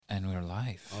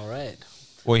live. All right.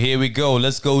 Well, here we go.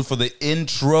 Let's go for the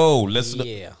intro.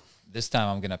 Yeah. This time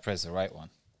I'm gonna press the right one.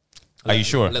 Are you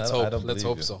sure? Let's I hope. don't Let's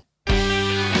believe hope you. so.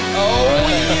 Oh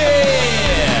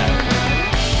yeah!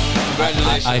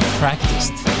 Congratulations. I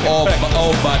practiced. Oh,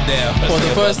 but damn. For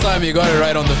the first time, you got it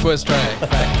right on the first try.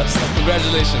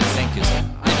 Congratulations. Thank you, sir.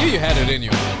 I knew you had it in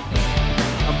you.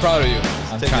 I'm proud of you.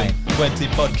 I'm Taking trying 20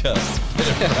 podcasts.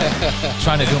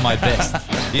 to do my best.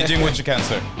 You're doing what you can,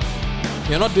 sir.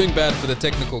 You're not doing bad for the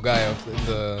technical guy of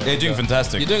the. You're doing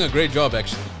fantastic. You're doing a great job,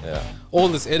 actually. Yeah. All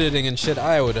this editing and shit,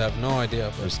 I would have no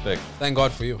idea. But Respect. thank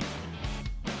God for you.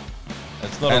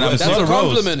 It's not And a I'm roast. That's not a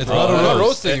compliment. It's bro. not I'm a not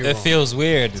roast. roasting you. It bro. feels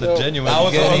weird. It's a genuine.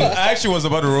 I actually was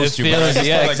about to It roast you. but I feels, just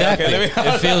yeah, felt like, exactly. okay, let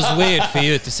me- It feels weird for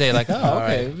you to say like, oh, All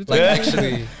okay. right. Like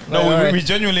actually. No, we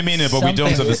genuinely mean it, but we don't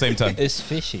Something at the same time. It's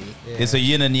fishy. It's a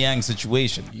yin and yang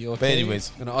situation. You But okay? anyways,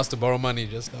 Gonna ask to borrow money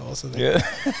just now. Also. yeah.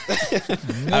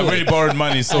 I've already borrowed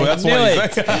money, so I that's knew why.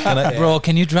 it. Bro,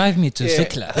 can you drive me to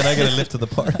Sukla? Can I get a lift to the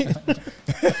party?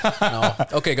 No.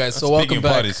 Okay, guys. So Speaking welcome of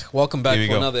back. parties, Welcome back here we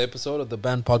for go. another episode of the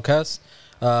Band Podcast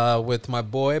with my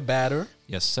boy Batter,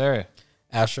 Yes, sir.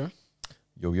 Asher,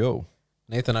 Yo, yo.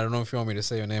 Nathan. I don't know if you want me to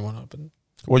say your name or not, but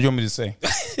What do you want me to say?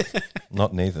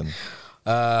 Not Nathan.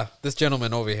 this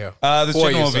gentleman over here. This Who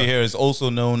are gentleman you, over sir? here is also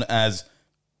known as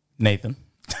Nathan.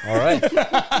 All right.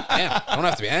 Damn, I don't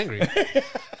have to be angry.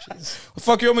 What the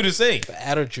fuck you want me to say?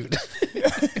 Attitude.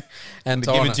 And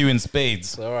Give it to you in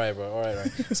spades. All right, bro. All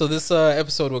right. So this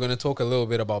episode, we're going to talk a little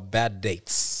bit about bad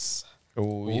dates.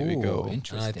 Oh, here we Ooh, go.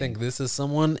 interesting. And I think this is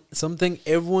something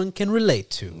everyone can relate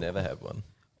to. Never had one.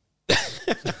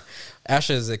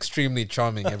 Asher is extremely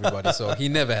charming, everybody. So he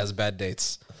never has bad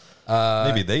dates.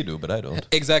 Maybe they do, but I don't.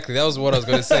 Exactly. That was what I was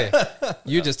going to say.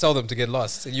 You just tell them to get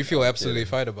lost, and you feel absolutely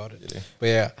fine about it.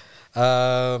 But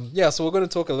yeah, so we're going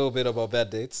to talk a little bit about bad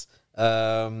dates.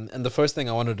 And the first thing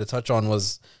I wanted to touch on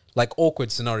was like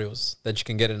awkward scenarios that you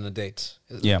can get in a date.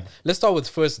 Yeah. Let's start with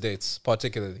first dates,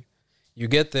 particularly. You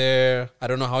get there. I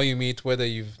don't know how you meet. Whether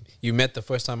you met the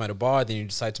first time at a bar, then you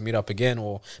decide to meet up again,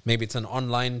 or maybe it's an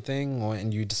online thing,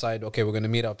 and you decide, okay, we're going to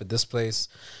meet up at this place.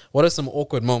 What are some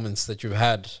awkward moments that you've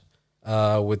had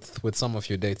with some of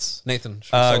your dates? Nathan,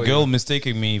 should we start with Girl you?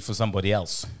 mistaking me for somebody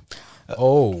else.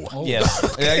 Oh, Yes.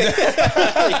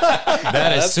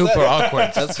 That is super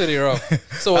awkward. that's pretty rough.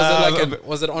 So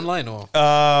was it online or?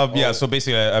 Yeah, so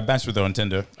basically I matched with her on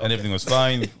Tinder and everything was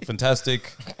fine,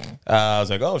 fantastic. I was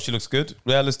like, oh, she looks good.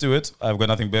 Yeah, let's do it. I've got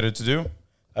nothing better to do.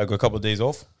 I got a couple of days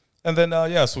off. And then,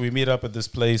 so we meet up at this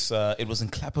place. It was in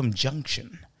Clapham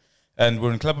Junction. And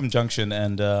we're in Clapham Junction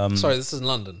and... Sorry, this is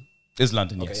London. It's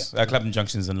London, yes. Clapham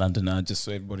Junction is in London, just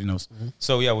so everybody knows. Mm-hmm.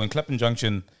 So yeah, we're in Clapham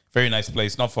Junction. Very nice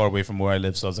place, not far away from where I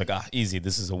live. So I was like, easy.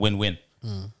 This is a win-win.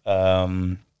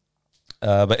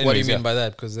 But anyways, What do you mean by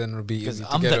that? Because then it would be easy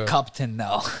to I'm get the her. captain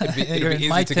now. It'd be You're in easy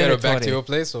my to get her back to territory. your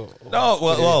place. Or No,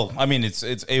 well, I mean, it's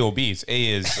A or B. It's A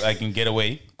is I can get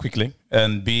away quickly,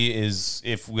 and B is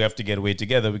if we have to get away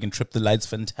together, we can trip the lights.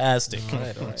 Fantastic. All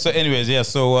right. So, anyways, yeah.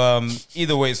 So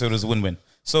either way, so it was a win-win.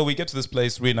 So we get to this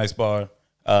place, really nice bar.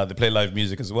 They play live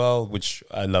music as well, which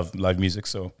I love live music.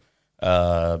 So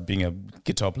being a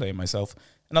guitar player myself,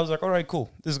 and I was like, all right, cool.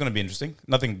 This is gonna be interesting.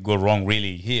 Nothing go wrong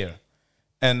really here.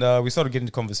 And we started getting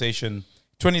into conversation.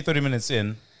 20, 30 minutes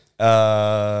in,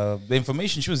 the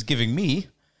information she was giving me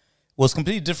was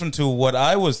completely different to what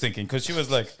I was thinking. Because she was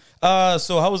like,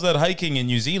 so how was that hiking in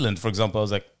New Zealand, for example? I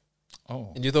was like,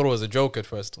 And you thought it was a joke at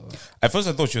first. Or? at first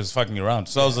I thought she was fucking around.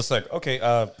 So I was just like, okay,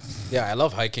 Yeah, I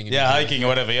love hiking. in yeah, New Zealand. hiking or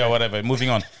whatever. Yeah, whatever. Moving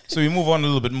on. So we move on a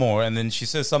little bit more. And then she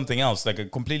says something else, like a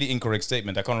completely incorrect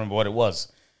statement. I can't remember what it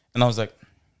was. And I was like,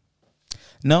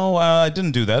 no, I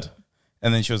didn't do that.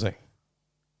 And then she was like,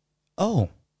 oh.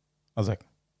 I was like,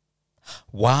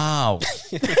 wow.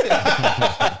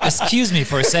 Excuse me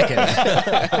for a second.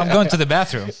 I'm going to the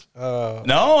bathroom.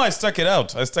 No, I stuck it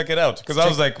out. Because I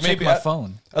was like, Check maybe my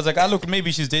phone. I was like, look,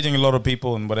 maybe she's dating a lot of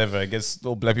people and whatever. I guess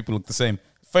all black people look the same.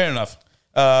 Fair enough.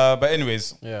 But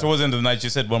anyways, towards the end of the night, she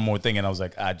said one more thing, and I was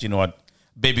like, do you know what?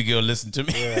 Baby girl, listen to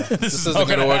me. this isn't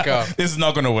gonna work out. This is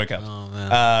not gonna work out. Oh,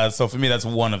 man. So for me, that's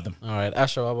one of them. All right,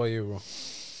 Asher, how about you, bro?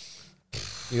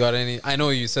 You got any? I know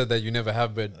you said that you never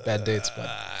have bad dates, but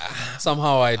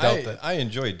somehow I doubt that. I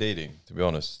enjoy dating, to be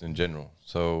honest, in general.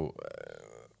 So,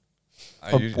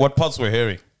 What parts were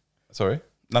hairy? Sorry?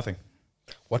 Nothing.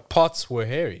 What parts were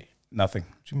hairy? Nothing.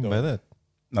 What do you mean by that?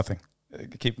 Nothing.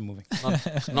 Keep it moving.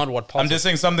 Not what parts. I'm just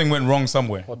saying something went wrong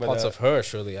somewhere. what parts of her?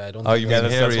 Surely I don't. Oh, think you Yeah, mean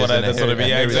that's hairy what as I- in a that's what hairy- I-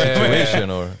 a hairy yeah. situation,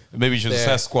 or... Maybe she's Yeah.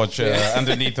 a Sasquatch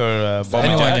underneath her bomber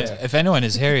Anyone, jacket. if anyone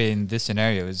is hairy in this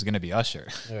scenario, it's going to be Usher.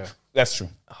 Yeah. That's true.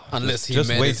 Unless he Just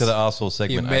met wait his- to the asshole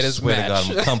segment. met I his swear to God, match. I'm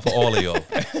going to come for all of y'all.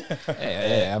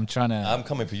 Hey, I'm trying to. I'm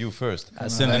coming for you first.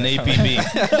 Send an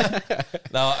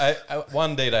APB. Now,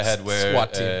 one date I had where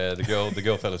SWAT team. the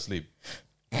girl fell asleep.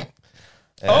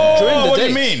 Oh, During the what do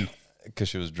you date. mean? Because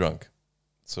she was drunk.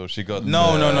 So she got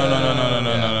No.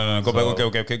 Yeah. Go back. So-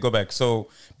 Okay. Go back. So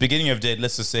beginning of date,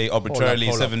 let's just say arbitrarily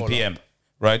hold up, 7 hold p.m.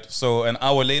 Right. So an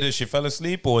hour later she fell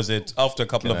asleep, or was it after a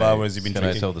couple of hours you've been Can I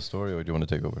drinking? tell the story, or do you want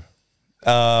to take over?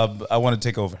 I want to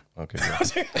take over. Okay.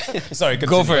 Good. Sorry. Continue,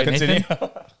 Go for it, Continue.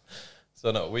 So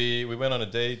no, we went on a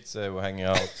date. We're hanging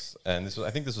out, and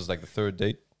I think this was like the third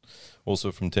date,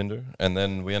 also from Tinder. And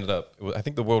then we ended up. I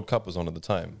think the World Cup was on at the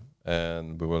time,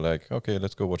 and we were like, okay,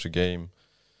 let's go watch a game.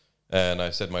 And I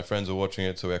said my friends were watching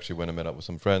it, so we actually went and met up with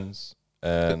some friends.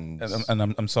 And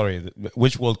And I'm sorry.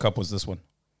 Which World Cup was this one?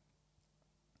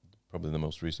 probably the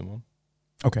most recent one.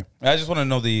 Okay. I just want to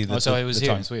know the so it was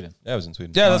here in time. Sweden. Yeah, I was in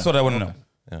Sweden. Yeah, that's what I want to know.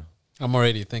 Yeah. I'm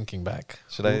already thinking back.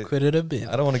 Should Who I- could it have been?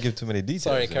 I don't want to give too many details.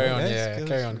 Sorry, carry on. guys. Yeah, Just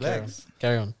carry on. relax.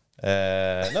 Carry on.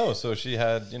 No, so she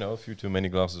had, a few too many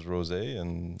glasses of rosé,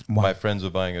 and Wow. my friends were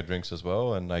buying her drinks as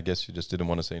well, and I guess she just didn't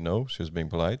want to say no. She was being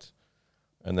polite.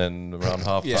 And then around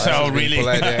half Yeah. So time. really?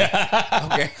 Okay.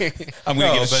 I'm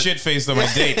going to No, get but- shit faced on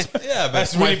my date. Yeah, but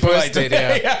That's my really first polite. date,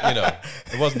 yeah.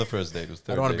 it wasn't the first date. It was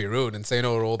third I don't want to date. be rude and say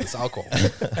no to all this alcohol.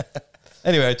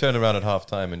 Anyway, I turned around at half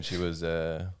time, and she was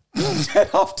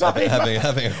Half time.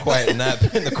 having a quiet nap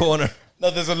in the corner.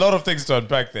 No, there's a lot of things to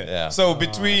unpack there. Yeah. So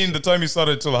between the time you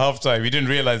started till halftime, you didn't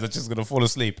realize that she's gonna fall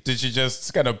asleep. Did she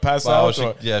just kind of pass Wow, out?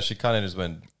 Or? she kind of just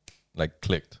went, like,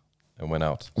 clicked and went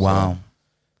out. Wow.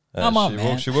 So, Come on, she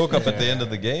man. She woke up at the end of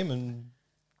the game, and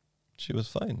she was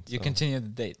fine. You So, continue the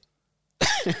date.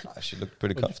 she looked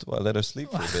pretty comfortable. I let her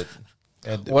sleep for a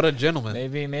bit. What a gentleman.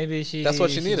 Maybe she. That's what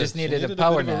she needed. Just She needed a bit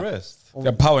power of a nap. rest.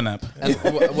 A power nap. And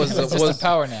was It's just a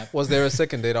power nap. was there a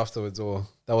second date afterwards, or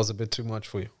that was a bit too much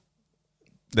for you?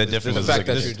 That This definitely was the was fact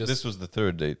that like you this. just- this was the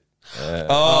third date.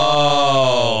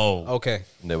 Oh. Okay.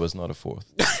 There was not a fourth.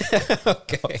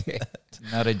 Okay.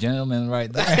 Not a gentleman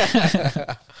right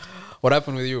there. What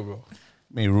happened with you, bro?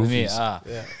 Me, Me, roofies.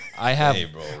 Yeah. I have Hey,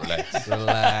 bro, relax.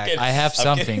 Relax. I have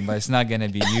something, but it's not gonna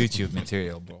be YouTube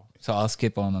material, bro. So I'll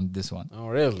skip on this one. Oh,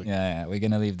 really? Yeah, we're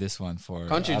gonna leave this one for.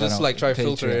 Can't you I don't just know, like try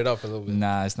filter Patreon. it up a little bit?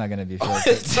 Nah, it's not gonna be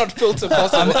filtered. It's not filter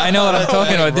possible. I know what I'm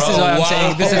talking about. This is what I'm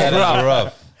saying. This is That is rough.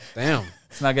 rough. Damn.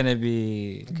 It's not gonna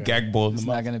be. Gag ball. It's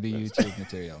not gonna be YouTube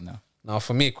material. No. Now,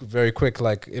 for me, very quick,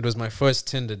 like it was my first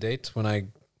Tinder date when I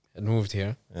had moved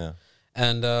here. Yeah.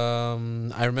 And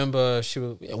I remember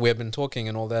we had been talking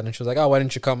and all that, and she was like, "Oh, why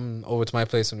don't you come over to my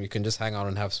place and we can just hang out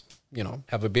and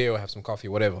have a beer or have some coffee,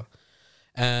 whatever."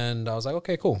 And I was like,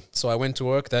 "Okay, cool." So I went to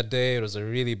work that day. It was a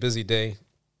really busy day,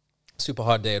 super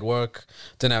hard day at work.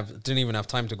 Didn't even have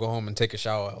time to go home and take a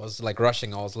shower. I was like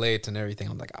rushing. I was late and everything.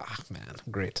 I'm like, man,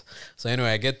 great. So anyway,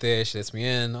 I get there. She lets me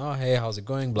in. Oh, hey, how's it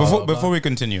going? Blah, blah, blah. Before we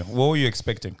continue, what were you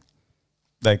expecting?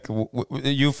 Like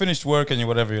you finished work and you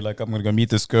whatever. You're like, I'm gonna go meet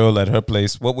this girl at her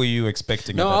place. What were you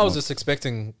expecting? No, at that I was moment? just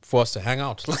expecting for us to hang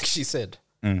out, like she said.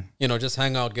 Just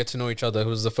hang out, get to know each other. It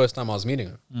was the first time I was meeting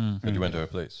her. But you went to her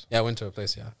place. Yeah, I went to her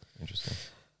place, yeah. Interesting.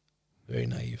 Very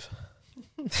naive.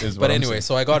 Is what But I'm anyway, saying.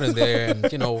 so I got in there and,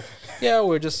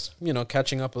 we're just,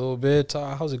 catching up a little bit.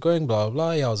 How's it going? Blah, blah,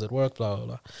 blah. Yeah, I was at work, blah, blah,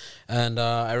 blah. And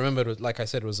I remember, like I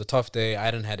said, it was a tough day. I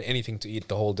hadn't had anything to eat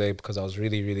the whole day because I was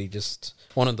really, really just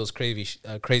one of those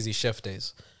crazy chef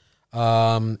days.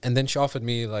 And then she offered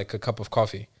me like a cup of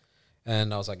coffee.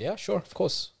 And I was like, yeah, sure, of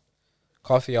course.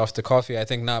 Coffee after coffee. I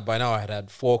think by now I had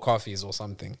 4 coffees or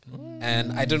something.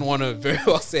 And I didn't want to very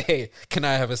well say, hey, can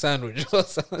I have a sandwich or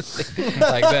something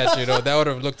like that, That would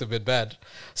have looked a bit bad.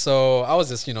 So I was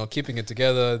just, keeping it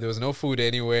together. There was no food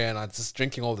anywhere and I was just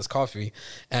drinking all this coffee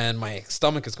and my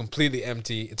stomach is completely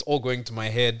empty. It's all going to my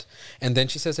head. And then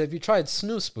she says, have you tried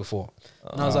snus before?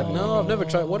 And I was like, no, I've never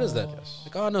tried. What is that?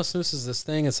 Like, oh, no, snus is this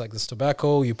thing. It's like this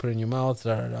tobacco. You put it in your mouth.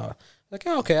 Da, da, da. Like,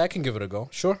 oh, okay, I can give it a go.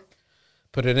 Sure.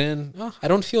 Put it in. Oh, I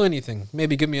don't feel anything.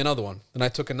 Maybe give me another one. Then I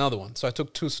took another one. So I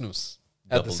took 2 snus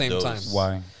at the Double same dose. time.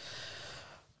 Why?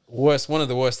 One of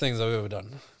the worst things I've ever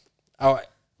done.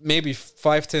 Maybe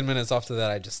 5-10 minutes after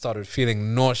that, I just started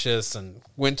feeling nauseous and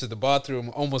went to the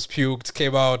bathroom, almost puked,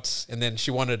 came out, and then she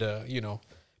wanted to,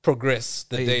 progress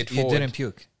the date you forward. didn't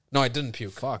puke. No, I didn't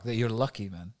puke. Fuck, that you're lucky,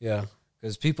 man. Yeah.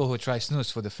 Because people who try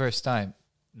snus for the first time,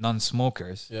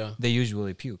 non-smokers, Yeah. they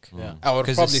usually puke. Yeah. I would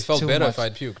 'Cause probably it's felt too better much. if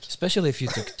I'd puked. Especially if you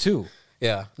took 2.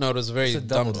 Yeah. No, it was a very It's a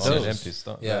dumb double decision. dose. Empty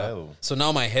stuff. Yeah. So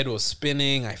now my head was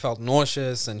spinning. I felt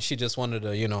nauseous, and she just wanted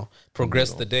to,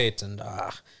 progress the date, and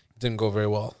it didn't go very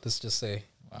well. Let's just say.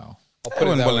 Wow. I'll It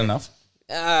went that well way. enough.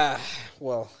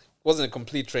 Well, wasn't a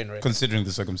complete train wreck. Considering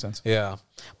the circumstance. Yeah,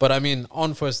 but I mean,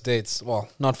 on first dates, well,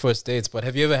 not first dates, but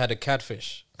have you ever had a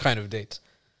catfish kind of date?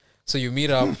 So you meet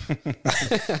up,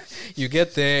 you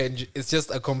get there, and it's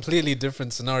just a completely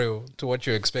different scenario to what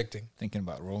you're expecting. Thinking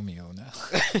about Romeo now.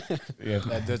 Yeah.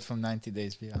 That dude from 90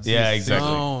 Days Beyond. Yeah, exactly.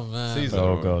 Oh man, Caesar.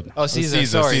 Oh god. Oh, Caesar.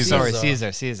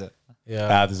 Caesar.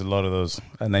 yeah, There's a lot of those.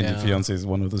 And 90 Yeah. Fiance is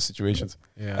one of those situations.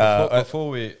 yeah.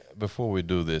 Before we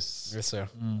do this, Yes, sir.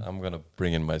 I'm gonna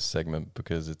bring in my segment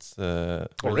because it's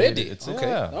Already? It's Okay.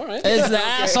 yeah. All right. It's the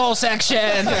asshole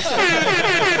section.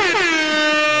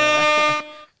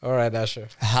 All right, Asher.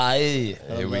 Hi.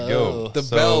 Here we go. The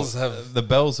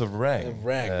bells have rang. have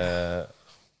rang.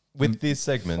 With these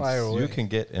segments, Fire away. you can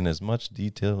get in as much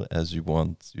detail as you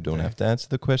want. You don't have to answer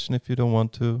the question if you don't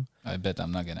want to. I bet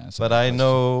I'm not gonna answer. But that I question.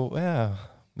 know, yeah,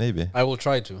 maybe. I will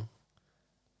try to.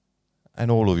 I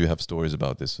know all of you have stories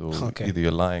about this, so Okay. either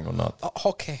you're lying or not. Oh,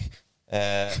 okay.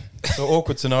 So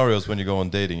awkward scenarios when you go on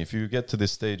dating. If you get to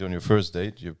this stage on your first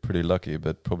date, you're pretty lucky.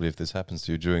 But probably if this happens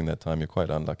to you during that time, you're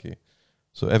quite unlucky.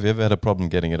 So have you ever had a problem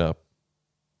getting it up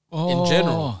In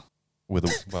general. with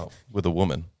with a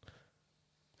woman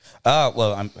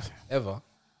Well, I'm Ever.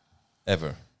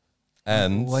 ever?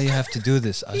 And why you have to do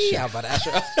this, Asher? Yeah, but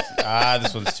Asher.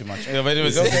 this one's too much. Yeah, but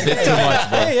anyways, It's a bit too much,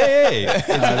 bro. hey.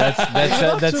 That's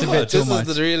a bit too This much.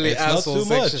 is the really It's not asshole too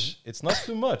section. much. It's not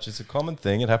too much. It's a common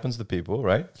thing. It happens to people,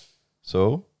 right?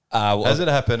 So well, has it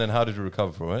happened, and how did you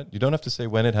recover from it? You don't have to say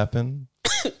when it happened.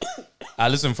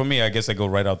 listen, for me, I guess I go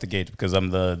right out the gate because I'm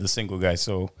the single guy.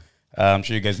 So I'm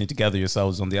sure you guys need to gather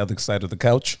yourselves on the other side of the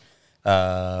couch.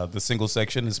 The single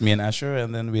section is me and Asher,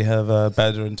 and then we have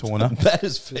Badger and Tona. That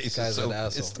is This face. guy's an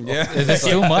asshole. Yeah. It's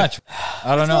too much.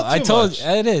 I don't know. not I too told much.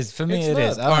 it is for me. It's It not.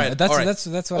 is. I don't Alright, know. alright. That's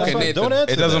what Okay, I Nathan. Don't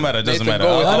answer. It doesn't that. matter. It doesn't Nathan,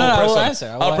 matter. go. I'll No, I press will on. answer.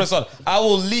 I will I'll press on. I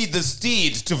will lead the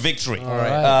steed to victory. All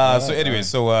right. So anyway,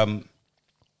 the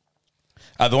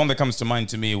one that comes to mind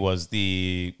to me was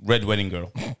the Red Wedding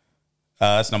Girl.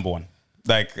 That's number one.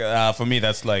 Like for me,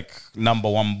 that's like number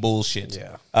one bullshit.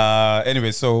 Yeah.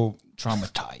 Anyway, so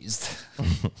traumatized.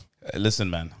 listen,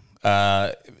 man.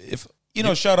 If you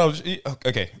know, shout out.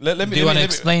 Okay, let me. Do you want to let me-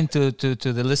 explain to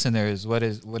the listeners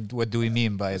what do we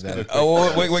mean by that?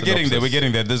 Oh, we're getting there. We're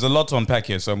getting there. There's a lot to unpack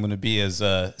here, so I'm going to be as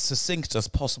succinct as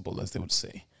possible, as they would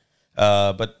say.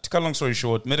 But to cut a long story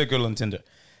short, met a girl on Tinder.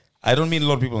 I don't mean a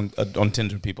lot of people on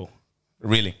Tinder. People,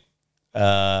 really.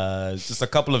 Just a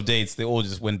couple of dates, they all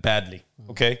just went badly.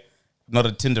 Okay, not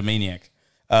a Tinder maniac.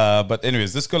 But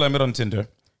anyways, this girl I met on Tinder,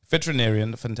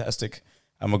 veterinarian, fantastic.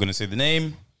 I'm not going to say the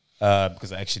name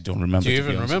because I actually don't remember. Do you to be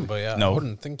even honest with remember? you. Yeah. No. I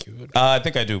wouldn't think you would. I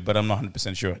think I do, but I'm not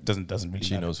 100% sure. It doesn't really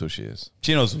She matter. knows who she is.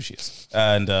 She knows who she is.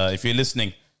 And if you're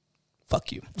listening,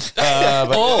 fuck you. Jesus.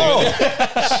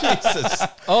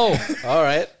 Oh, all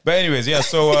right. But anyways, yeah,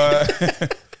 so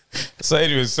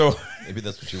so Maybe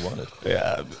that's what you wanted.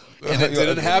 yeah. And it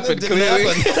didn't happen,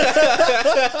 clearly.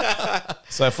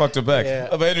 So I fucked her back. Yeah.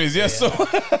 But anyways, yeah, so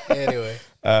Anyway.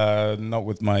 not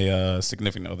with my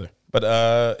significant other. But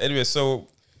anyway, so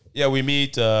yeah, we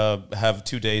meet, have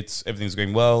 2 dates, everything's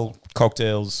going well,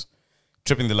 cocktails,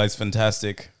 tripping the lights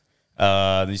fantastic.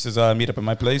 He says, meet up at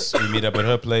my place. We meet up at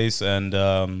her place,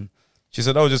 and she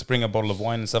said, oh, just bring a bottle of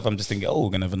wine and stuff. I'm just thinking, oh, we're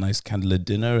going to have a nice candlelit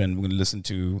dinner, and we're going to listen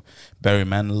to Barry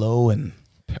Manilow and,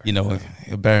 you know,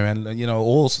 Barry Manilow, you know,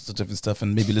 all sorts of different stuff,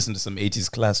 and maybe listen to some 80s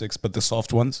classics, but the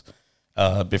soft ones,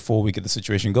 before we get the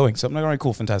situation going. So I'm like, all right,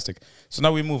 cool, fantastic. So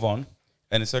now we move on,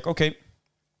 and it's like, okay.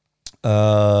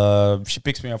 She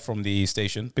picks me up from the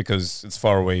station because it's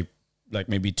far away, like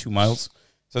maybe 2 miles.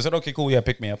 So I said, okay, cool, yeah,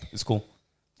 pick me up. It's cool.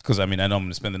 Because, I mean, I know I'm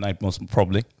going to spend the night most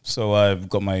probably. So I've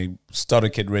got my starter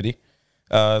kit ready.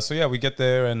 So, yeah, we get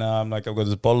there, and I'm like, I've got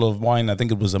this bottle of wine. I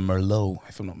think it was a Merlot,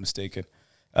 if I'm not mistaken.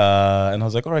 And I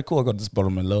was like, all right, cool. I got this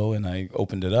bottle of Merlot, and I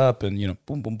opened it up, and, you know,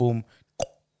 boom, boom, boom.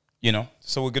 You know,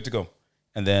 so we're good to go.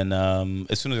 And then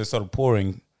as soon as I started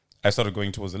pouring, I started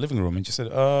going towards the living room, and she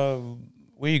said,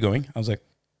 where are you going? I was like,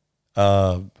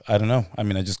 I don't know. I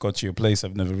mean, I just got to your place.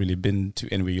 I've never really been to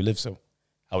anywhere you live, so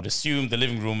I would assume the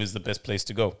living room is the best place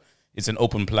to go. It's an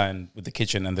open plan with the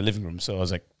kitchen and the living room. So I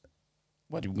was like,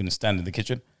 what, are you going to stand in the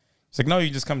kitchen? It's like, no, you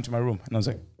just come to my room. And I was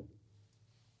like,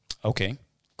 okay,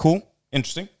 cool,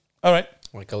 interesting. All right.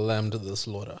 Like a lamb to the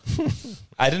slaughter.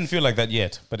 I didn't feel like that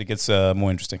yet, but it gets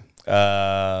more interesting.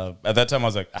 At that time, I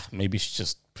was like, maybe she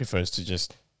just prefers to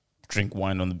just drink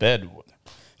wine on the bed.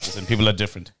 Listen, people are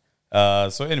different.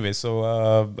 So anyway,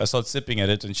 I started sipping at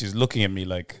it, and she's looking at me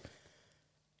like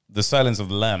the silence of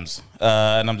the lambs.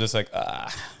 And I'm just like,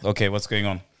 okay, what's going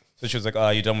on? So she was like,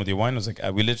 are you done with your wine? I was like,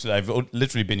 I've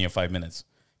literally been here 5 minutes.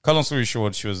 Cut long story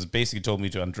short, she was basically told me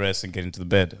to undress and get into the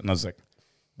bed. And I was like,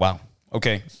 wow,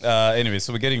 Okay. Anyway,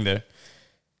 so we're getting there.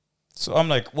 So I'm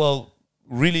like, well,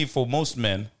 really, for most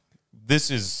men, this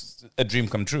is a dream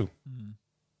come true.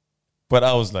 But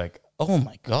I was like, oh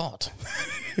my God.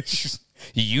 She's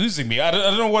using me. I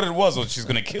don't know what it was, or she's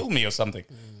going to kill me or something.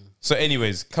 So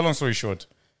anyways, cut long story short.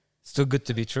 Still good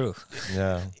to be true.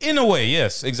 Yeah. In a way,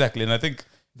 yes, exactly. And I think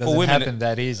Doesn't for women, happen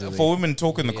that easily. for women,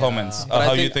 talk in the comments But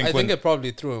how I you think, think I when... think it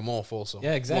probably threw him off also.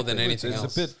 Yeah, exactly. More than anything It's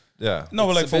else. a bit, yeah. No,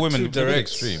 but like It's for a bit women, too It's a bit direct.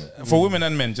 extreme. for women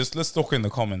and men, just let's talk in the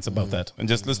comments about that, and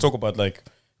just let's talk about like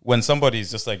when somebody's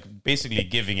just like basically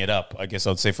giving it up. I guess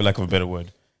I'd say, for lack of a better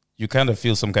word, you kind of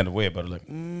feel some kind of way about it.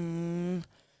 Like,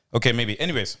 okay, maybe.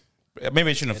 Anyways, maybe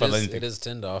I shouldn't have felt anything. It is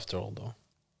Tinder after all, though.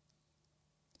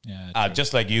 Yeah.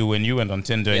 Just like you when you went on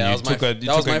Tinder Yeah, and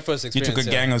that was my first you took a experience,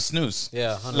 yeah. gang of snooze.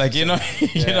 Yeah, Like, you know,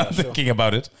 100%. you're Yeah, not sure. thinking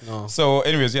about it. No. So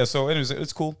anyways,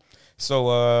 it's cool.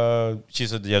 So she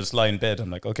said, yeah, just lie in bed. I'm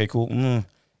like, okay, cool.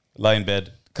 Lie in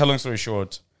bed. Cut long story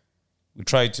short, we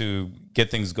tried to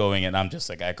get things going, and I'm just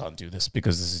like, I can't do this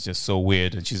because this is just so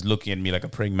weird. And she's looking at me like a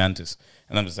praying mantis.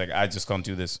 And I'm just like, I just can't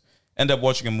do this. End up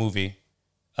watching a movie,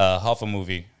 half a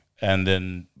movie, and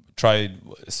then tried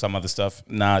some other stuff.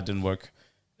 Nah, it didn't work.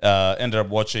 Ended up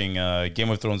watching Game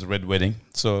of Thrones Red Wedding.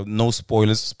 So no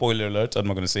spoilers. Spoiler alert. I'm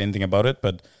not going to say anything about it,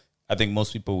 but I think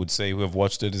most people would say who have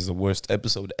watched it is the worst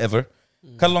episode ever.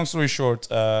 Cut a long story short,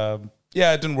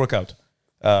 yeah, it didn't work out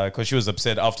because she was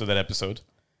upset after that episode.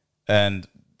 And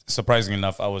surprisingly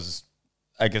enough,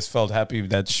 I guess, felt happy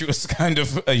that she was kind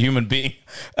of a human being.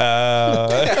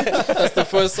 That's the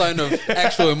first sign of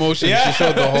actual emotion she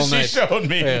showed the whole night. She showed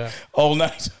me Yeah. all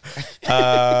night.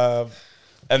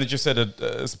 And it just said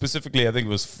that specifically, I think it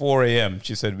was 4 a.m.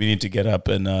 She said, we need to get up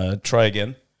and try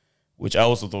again, which I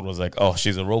also thought was like, oh,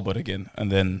 she's a robot again. And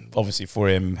then obviously 4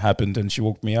 a.m. happened and she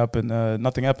woke me up and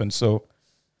nothing happened. So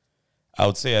I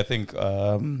would say, I think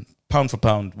pound for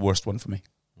pound, worst one for me.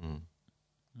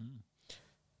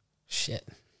 Shit.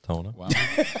 Tona. Wow.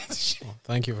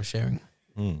 Thank you for sharing.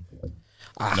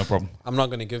 No problem. I'm not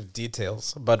going to give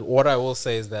details, but what I will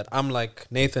say is that I'm like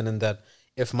Nathan in that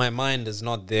if my mind is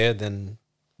not there, then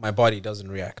my body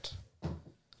doesn't react.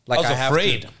 Like I was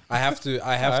afraid. I have to.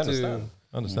 I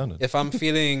understand it. If I'm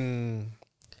feeling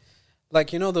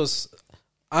like, you know, those,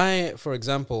 for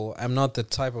example, I'm not the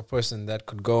type of person that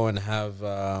could go and have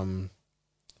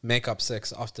makeup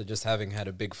sex after just having had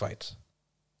a big fight.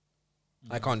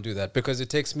 I can't do that because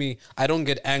it takes me, I don't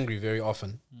get angry very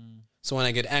often. So when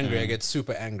I get angry, I get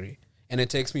super angry and it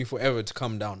takes me forever to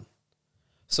come down.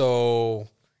 So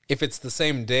if it's the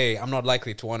same day, I'm not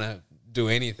likely to want to do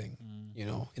anything, you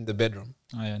know, in the bedroom.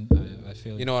 I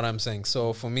feel You know what I'm saying?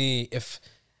 So for me, if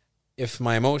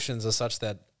my emotions are such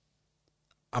that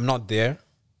I'm not there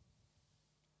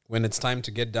when it's time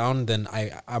to get down, then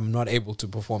I'm not able to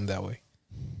perform that way.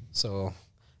 So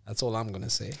that's all I'm gonna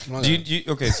say.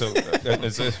 Okay, so And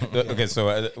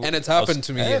it's happened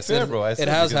to me. Yes, fair, bro. I it said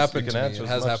has you happened can to me. answer It as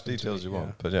has much happened details to me. you want,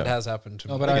 Yeah. but yeah. It has happened to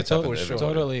me. No, but I I think it's happened totally, to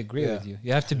everybody. totally agree Yeah. with you.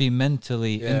 You have to be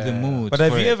mentally in the Yeah. mood. But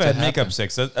have for you it ever to had happen. makeup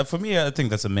sex? For me, I think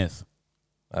that's a myth.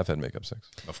 I've had makeup sex.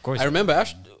 Of course. I remember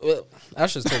Ash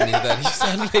has told me that he's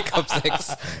had makeup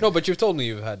sex. No, but you've told me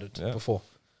you've had it Yeah. before.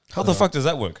 How the fuck does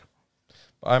that work?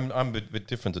 I'm a bit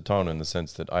different to Tana in the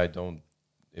sense that I don't.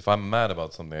 If I'm mad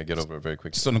about something, I get over it very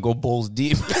quickly. Just want to go balls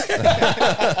deep.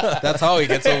 That's how he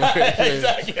gets over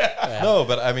it. No,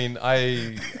 but I mean,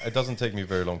 it doesn't take me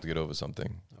very long to get over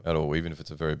something at all, even if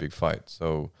it's a very big fight.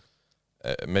 So,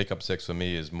 makeup sex for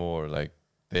me is more like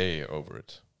they are over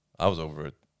it. I was over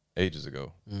it ages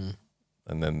ago,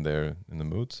 and then they're in the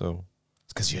mood. So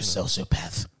It's because you're a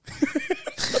sociopath.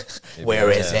 where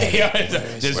is he?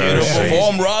 Just here to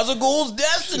perform Raza Ghul's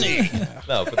destiny.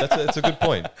 No, but that's a good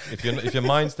point. If your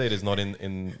mind state is not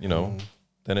in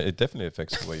then it definitely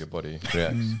affects the way your body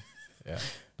reacts. Yeah.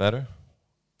 Better.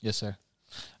 Yes, sir.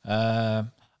 No,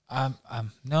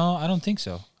 I don't think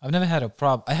so. I've never had a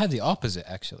problem. I had the opposite,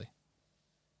 actually.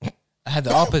 I had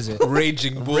the opposite.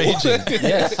 Raging bull.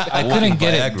 Yes, I couldn't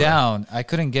get it Viagra. down. I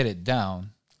couldn't get it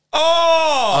down,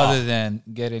 Oh! other than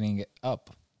getting it up.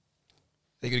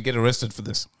 They're going to get arrested for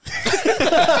this.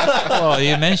 Well,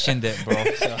 you mentioned it, bro.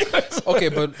 So. Okay,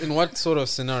 but in what sort of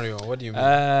scenario? What do you mean?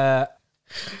 Let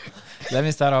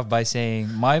me start off by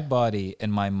saying my body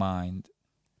and my mind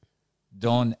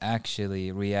don't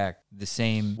actually react the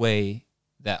same way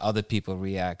that other people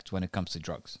react when it comes to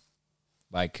drugs,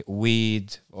 like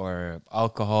weed or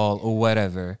alcohol or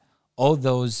whatever. All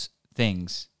those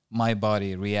things, my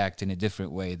body react in a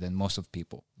different way than most of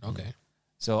people. Okay.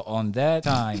 So on that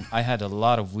time, I had a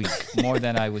lot of weed, more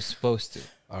than I was supposed to.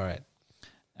 All right.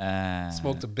 Uh,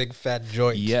 Smoked a big fat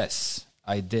joint. Yes,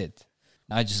 I did.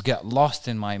 I just got lost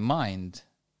in my mind.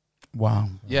 Wow.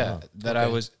 Yeah, that I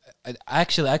Okay. was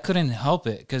actually I couldn't help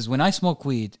it because when I smoke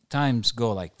weed, times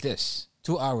go like this.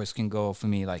 2 hours can go for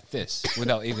me like this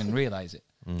without even realize it.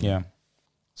 Yeah.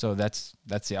 So that's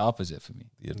the opposite for me.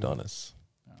 The Adonis.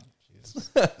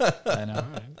 I know.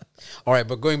 All right,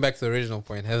 but going back to the original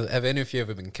point, have any of you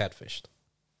ever been catfished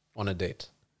on a date?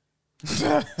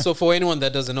 So for anyone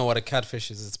that doesn't know what a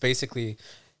catfish is, it's basically,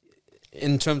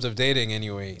 in terms of dating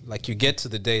anyway, like you get to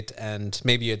the date and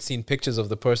maybe you had seen pictures of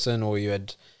the person or you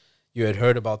had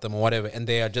heard about them or whatever, and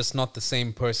they are just not the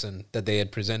same person that they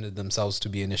had presented themselves to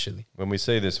be initially. When we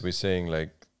say this, we're saying like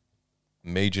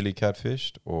majorly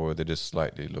catfished, or they just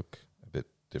slightly look a bit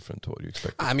different to what you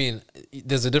expect. I mean,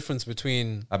 there's a difference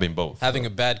between I mean, both. having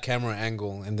a bad camera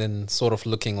angle and then sort of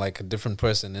looking like a different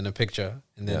person in a picture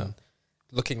and then Yeah.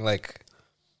 looking like,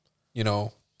 you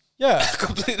know, yeah. a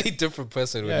completely different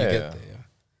person when Yeah, you yeah, get yeah. there. Yeah.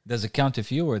 Does it count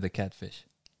if you were the catfish?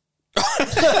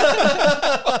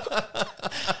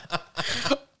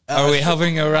 Are we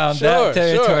hovering around that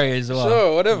territory as well?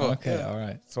 Sure, whatever. Okay, Yeah. all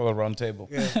right. It's all a round table.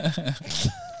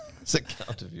 It's a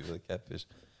count of you with a catfish.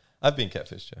 I've been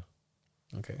catfished,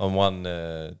 yeah. Okay. On one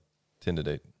Tinder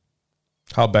date.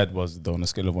 How bad was it though on a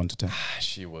scale of 1 to 10?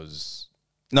 She was.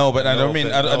 No, but I no don't mean.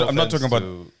 offen- no I'm not talking offense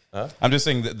about. to- Huh? I'm just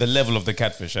saying the level of the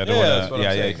catfish. I don't Yeah, that's want what to.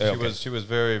 I'm Yeah, saying. yeah. She okay. she was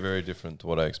very, very different to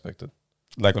what I expected.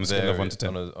 Like on a scale of Very- 1 to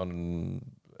 10. on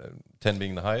 10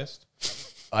 being the highest,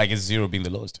 I guess 0 being the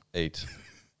lowest. 8.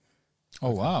 Oh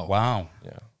wow, Wow.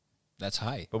 Yeah, that's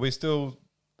high. but we still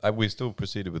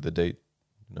proceeded with the date,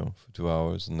 for 2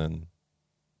 hours, and then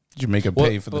Did you make her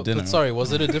pay for the dinner? But sorry,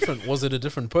 was it a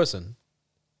different person?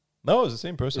 no, it was the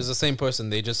same It person. was the same person.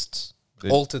 They just They-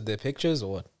 altered their pictures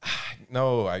or what?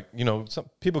 No, some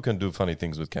people can do funny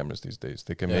things with cameras these days.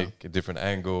 They can Yeah. make different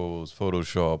angles,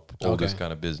 Photoshop, all this Okay.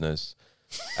 kind of business.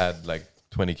 Add like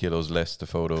 20 kilos less to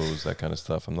photos, that kind of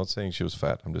stuff. I'm not saying she was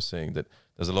fat. I'm just saying that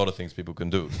there's a lot of things people can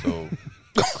do. So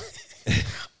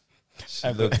she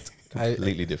I've looked I-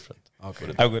 completely different.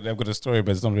 Okay. I've got a story,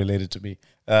 but it's not related to me.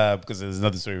 Because there's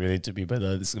another story related to me, but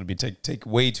this is going to be take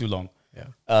way too long. Yeah.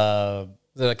 Uh,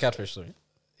 Is it a catfish story?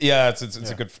 Yeah, it's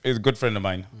a good friend of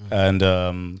mine, and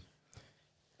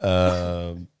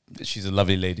she's a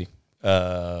lovely lady.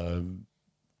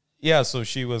 Yeah, so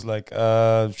she was like,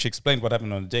 she explained what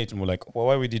happened on the date, and we're like, well,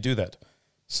 why would you do that?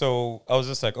 So I was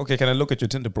just like, okay, can I look at your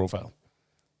Tinder profile?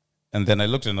 And then I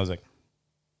looked at it and I was like,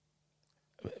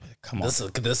 come on,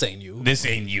 This ain't you. this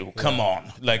ain't you. Come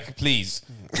on, like please,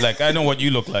 like I know what you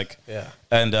look like. Yeah.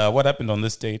 And what happened on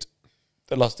this date,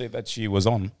 the last date that she was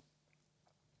on,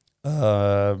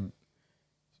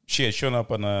 she had shown up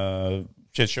with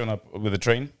a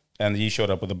train, and he showed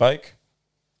up with a bike,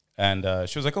 and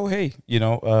she was like, "Oh hey,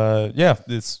 yeah,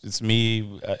 it's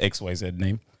me, XYZ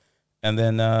name," and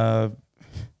then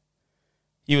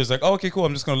he was like, "Oh, okay, cool.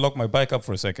 I'm just gonna lock my bike up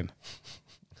for a second."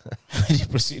 And he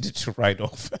proceeded to ride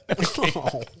off. That's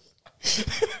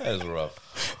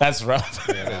rough. That's rough.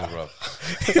 Yeah, that's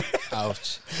rough.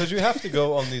 Ouch. Because you have to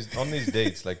go on these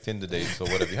dates, like Tinder dates or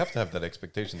whatever. You have to have that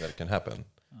expectation that it can happen.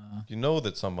 You know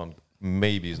that someone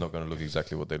maybe is not going to look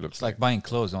exactly what they look It's like buying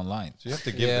clothes online. So you have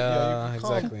to give. Yeah, you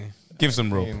can't- exactly. Give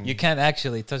some rope. I mean, You can't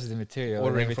actually touch the material or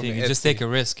Ordering from everything. You just Etsy. take a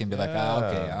risk and be like,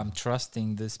 okay, Yeah. I'm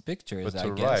trusting this picture. but I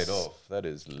to guess. ride off, that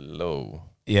is low.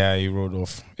 Yeah, he rode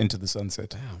off into the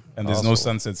sunset, and there's no Also-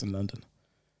 sunsets in London.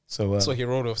 So, So he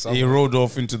rode off he somewhere. rode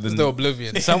off into The the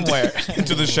oblivion. Somewhere.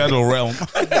 into the shadow realm.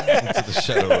 Into the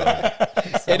shadow realm.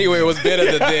 Anyway, it was better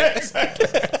than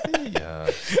that.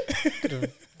 Yeah.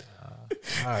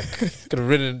 Could have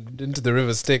ridden into the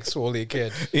river Styx all he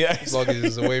could. Yeah, As long as he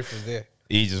was away from there.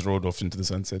 he just rode off into the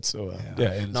sunset. So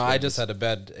yeah. No, I just had a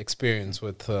bad experience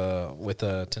with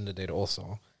a Tinder date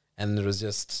also, and it was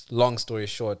just long story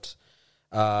short.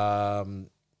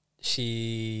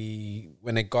 She,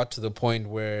 when it got to the point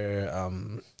where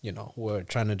we're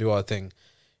trying to do our thing,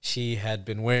 she had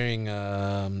been wearing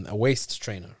a waist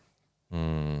trainer,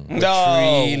 which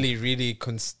really, really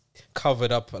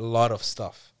covered up a lot of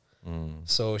stuff.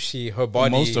 So her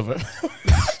body, most of it.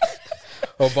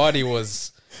 her body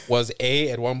was A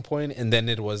at one point, and then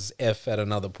it was F at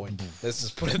another point. Let's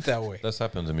just put it that way. That's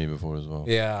happened to me before as well.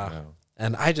 Yeah.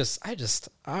 And I don't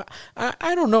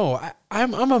know.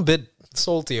 I'm a bit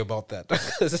salty about that.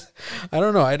 I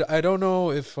don't know. I don't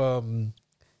know if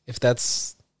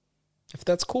that's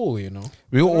cool,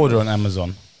 We all order on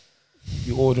Amazon.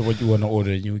 You order what you want to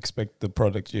order, and you expect the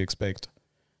product you expect,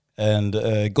 and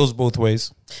it goes both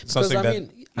ways. Because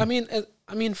I mean,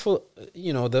 for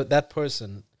that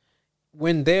person,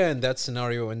 when they're in that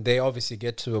scenario, and they obviously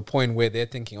get to a point where they're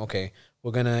thinking, okay,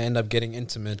 we're gonna end up getting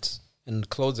intimate, and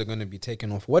clothes are gonna be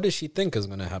taken off. What does she think is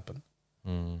gonna happen?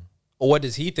 Or what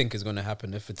does he think is going to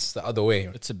happen if it's the other way?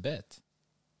 It's a bet.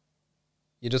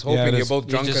 You're just Yeah, hoping it you're is. both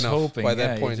drunk You're just enough hoping, by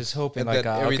that yeah, point. You're just hoping, that like,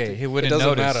 okay, everything- he it wouldn't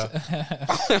doesn't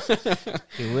notice.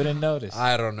 He wouldn't notice.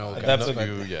 I don't know. guys. That's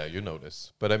But You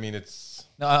notice. But I mean, it's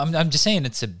No, I'm just saying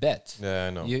it's a bet. yeah, I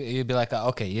know. You'd be like,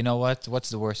 okay, you know what?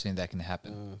 What's the worst thing that can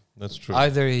happen? That's true.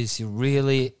 Either he's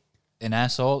really an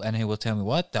asshole and he will tell me,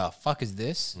 what the fuck is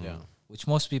this? Yeah. Which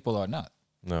most people are not.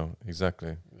 No,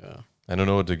 exactly. Yeah. I don't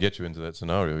know to get you into that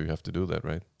scenario. You have to do that,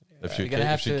 right? If she You're gonna came,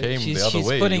 have if she to. came She's, the other she's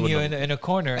way, putting you you wouldn't in a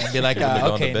corner and be like, You would've gone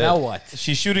to okay, bed. now what?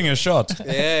 She's shooting a shot.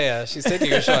 Yeah, she's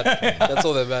taking a shot. That's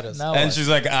all that matters. Now And what? she's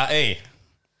like, hey.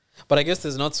 But I guess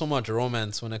there's not so much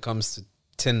romance when it comes to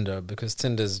Tinder, because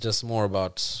Tinder is just more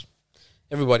about,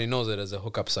 everybody knows it as a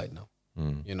hookup site now,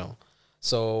 you know.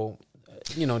 So,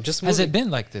 just Has moving- it been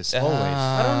like this always?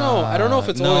 I don't know. I don't know if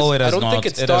it's No, always. it I has don't not. think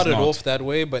it It has started not. off that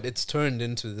way, but it's turned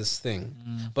into this thing.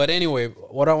 But anyway,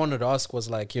 what I wanted to ask was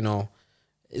like, do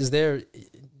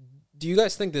you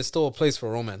guys think there's still a place for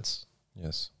romance?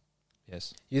 Yes.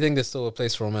 Yes. You think there's still a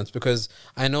place for romance? Because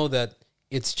I know that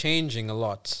it's changing a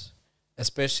lot,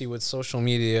 especially with social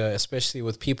media, especially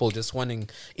with people just wanting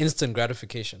instant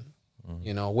gratification,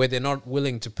 where they're not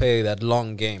willing to play that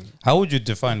long game. How would you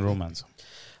define romance?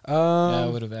 Yeah, I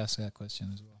would have asked that question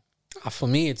as well. For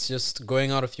me, it's just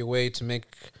going out of your way to make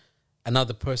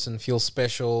another person feel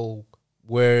special,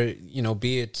 where,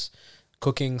 be it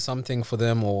cooking something for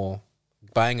them or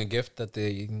buying a gift that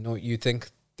you think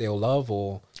they'll love,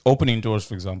 or Opening doors,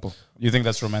 for example. You think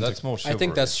that's romantic? That's more chivalry. I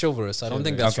think that's chivalrous. I don't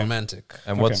think that's Okay. romantic.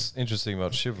 And Okay. what's interesting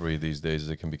about chivalry these days is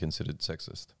it can be considered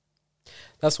sexist.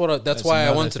 That's That's why I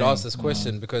another wanted to ask thing. this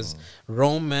question, because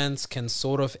romance can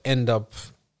sort of end up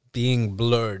being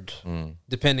blurred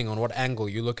depending on what angle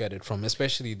you look at it from,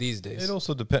 especially these days. It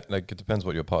also depends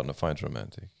what your partner finds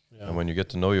romantic. Yeah. And when you get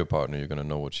to know your partner, you're going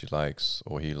to know what she likes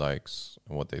or he likes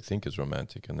and what they think is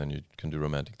romantic, and then you can do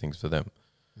romantic things for them.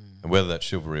 And whether that's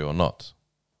chivalry or not.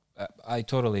 I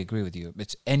totally agree with you.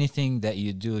 It's anything that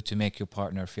you do to make your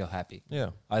partner feel happy. Yeah.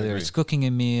 I Either agree. it's cooking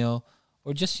a meal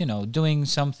or just, doing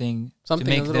something to Something a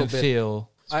make little them bit- feel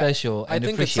special I and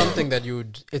think it's appreciated. something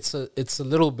that it's a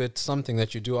little bit something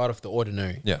that you do out of the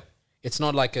ordinary. Yeah. It's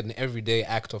not like an everyday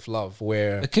act of love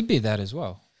where It could be that as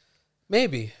well.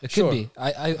 maybe It sure. could be.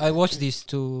 I watched these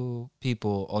two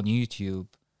people on YouTube.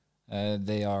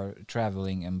 They are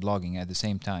traveling and blogging at the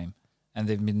same time, and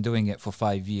they've been doing it for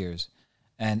 5 years.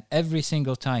 And every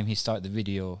single time he starts the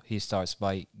video, he starts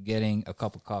by getting a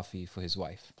cup of coffee for his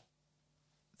wife.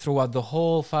 Throughout the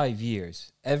whole 5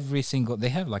 years, they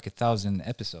have like 1,000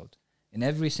 episodes, and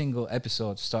every single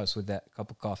episode starts with that cup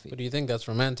of coffee. But do you think that's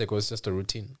romantic or it's just a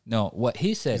routine? No, what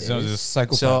he said So is it's a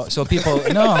psychopath. so people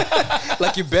no.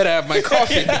 Like, you better have my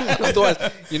coffee. Otherwise,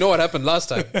 you know what happened last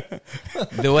time.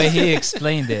 The way he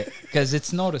explained it, because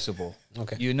it's noticeable.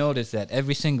 Okay. You notice that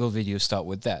every single video start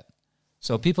with that.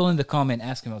 So people in the comment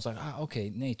ask him, I was like,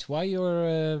 okay, Nate, why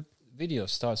your video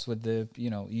starts with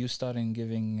you starting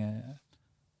giving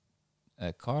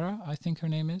Cara, I think her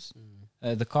name is,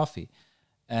 the coffee.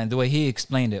 And the way he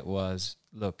explained it was,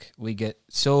 look, we get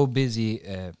so busy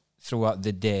throughout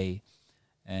the day,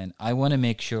 and I want to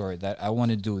make sure that I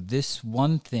want to do this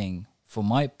one thing for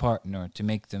my partner to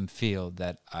make them feel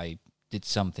that I did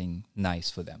something nice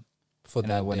for them. For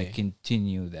And I that want to day.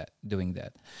 continue doing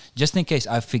that. Just in case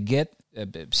I forget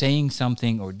saying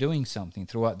something or doing something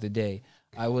throughout the day,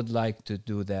 I would like to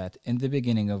do that in the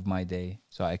beginning of my day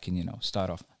so I can, start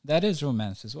off. That is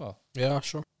romance as well. Yeah,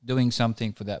 sure. Doing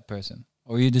something for that person.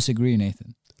 Or you disagree,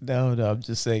 Nathan? No, I'm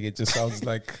just saying it just sounds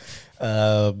like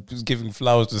just giving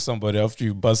flowers to somebody after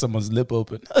you bust someone's lip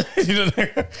open. You know?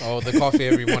 Oh, the coffee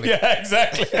every morning. Yeah,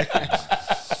 exactly.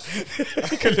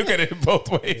 You can look at it both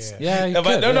ways. Yeah, you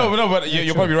But could, but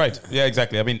you're probably right. Yeah,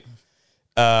 exactly. I mean,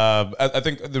 I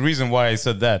think the reason why I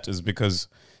said that is because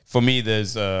for me,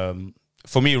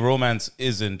 romance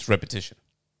isn't repetition,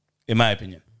 in my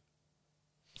opinion.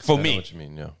 For I know me, what you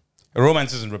mean, yeah.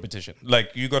 romance isn't repetition.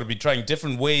 Like, you got to be trying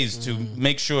different ways to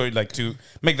make sure, like, to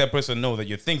make that person know that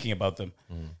you're thinking about them.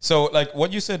 So, like,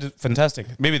 what you said is fantastic.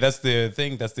 Maybe that's the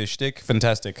thing, that's the shtick.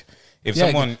 Fantastic. If Yeah,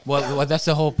 someone, well, that's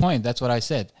the whole point. That's what I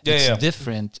said. Yeah, It's yeah.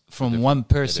 different from one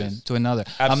person is. to another.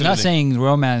 I'm Absolutely. not saying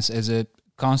romance is a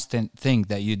constant thing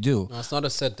that you do. No, it's not a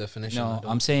set definition. I No,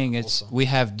 don't I'm saying think it's also. we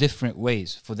have different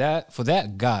ways for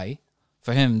that guy.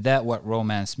 For him, that what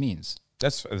romance means.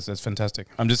 that's fantastic.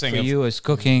 I'm just saying, For you, it's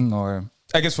cooking or.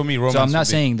 I guess for me, romance. So I'm not would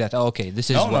be- saying that. Okay, this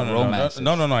is what romance is.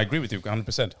 No, I agree with you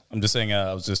 100%. I'm just saying,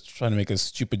 I was just trying to make a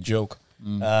stupid joke.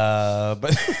 But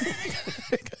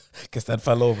guess that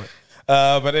fell over.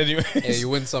 But anyway, Yeah, you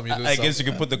win some, you lose I some. guess you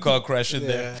can put the car crash in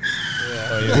there. Yeah.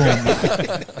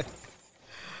 Oh, yeah.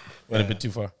 Went a bit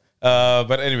too far.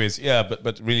 But anyways, yeah.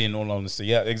 But really, in all honesty,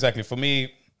 yeah, exactly. For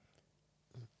me,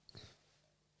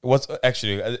 what's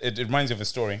actually it reminds me of a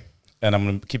story, and I'm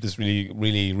gonna keep this really,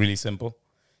 really, really simple.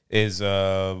 Is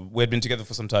we had been together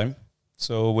for some time,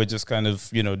 so we're just kind of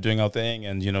doing our thing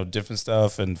and different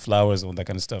stuff and flowers and all that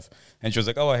kind of stuff. And she was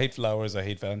like, "Oh, I hate flowers. I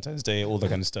hate Valentine's Day, all that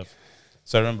kind of stuff."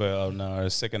 So I remember on our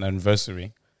second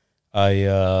anniversary, I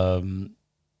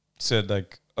said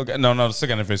like, "Okay, no,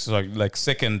 second anniversary, sorry, like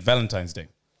second Valentine's Day."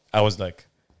 I was like,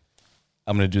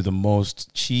 "I'm gonna do the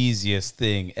most cheesiest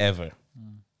thing ever."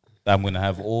 I'm going to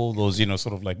have all those,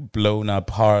 sort of like blown up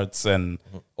hearts and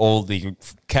all the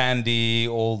candy,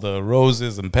 all the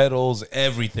roses and petals,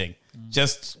 everything.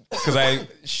 Just because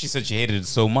she said she hated it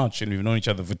so much and we've known each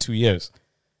other for 2 years.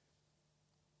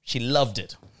 She loved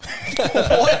it.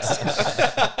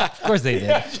 Of course they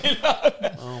did.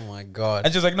 Oh my God.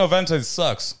 And she's like, no, Valentine's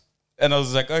sucks. And I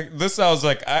was like,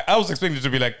 I was expecting it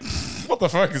to be like, what the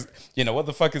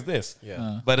fuck is this?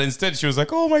 Yeah. But instead she was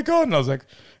like, oh my God. And I was like,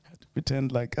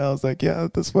 pretend like I was like, yeah,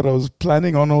 that's what I was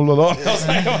planning on all along. I was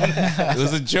like, it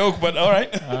was a joke, but all right.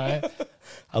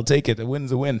 I'll take it. A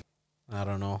win's a win. I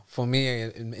don't know. For me,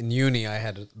 in uni, I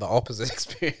had the opposite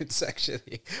experience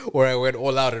actually, where I went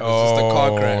all out. It was just a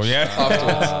car crash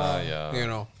afterwards.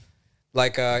 Yeah.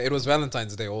 Like it was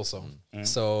Valentine's Day also.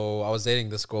 So I was dating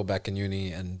this girl back in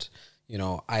uni, and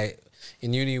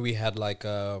in uni we had like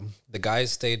the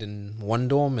guys stayed in one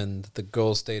dorm and the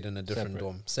girls stayed in a different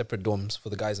dorm, separate dorms for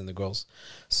the guys and the girls.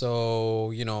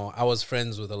 So I was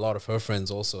friends with a lot of her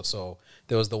friends also. So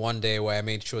there was the one day where I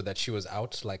made sure that she was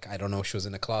out, like I don't know, she was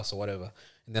in a class or whatever,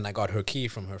 and then I got her key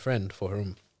from her friend for her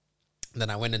room. Then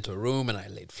I went into a room and I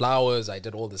laid flowers. I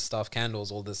did all this stuff,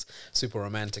 candles, all this super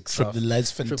romantic stuff. Triple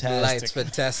lights,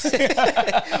 fantastic.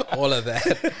 All of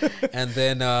that. And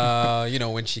then,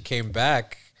 when she came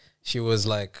back, she was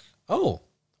like, oh,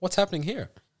 what's happening here?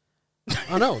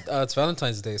 Oh, no, it's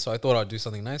Valentine's Day, so I thought I'd do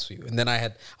something nice for you. And then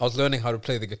I was learning how to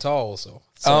play the guitar also.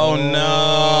 So oh,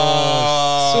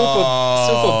 no.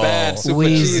 Super bad, super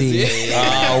Wheezy.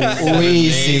 cheesy.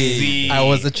 Wheezy. I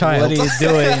was a child. What are you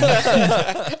doing?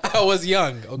 I was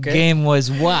young, okay? Game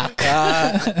was whack.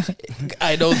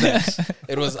 I know that.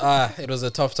 It was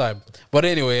a tough time. But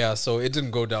anyway, yeah, so it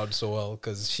didn't go down so well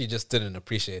because she just didn't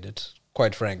appreciate it,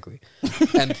 quite frankly.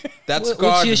 And that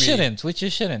scarred me. Which you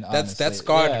shouldn't. That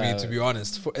scarred me, to be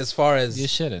honest. As far as You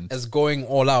shouldn't. as going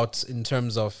all out in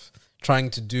terms of trying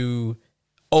to do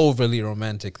overly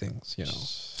romantic things,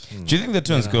 Do you think that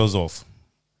turns girls off?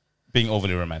 Being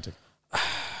overly romantic?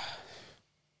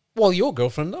 Well, your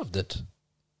girlfriend loved it.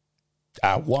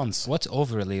 Once. What's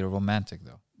overly romantic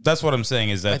though? That's what I'm saying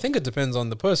is that I think it depends on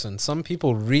the person. Some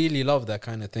people really love that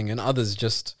kind of thing, and others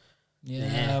just But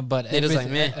They just like,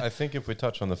 everything- meh. I think if we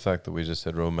touch on the fact that we just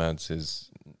said romance is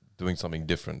doing something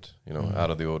different, out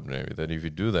of the ordinary, that if you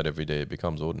do that every day, it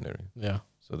becomes ordinary. yeah.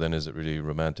 So then is it really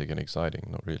romantic and exciting?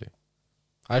 Not really.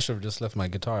 I should have just left my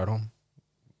guitar at home.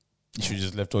 you should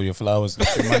just left all your flowers,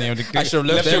 left your money on the I should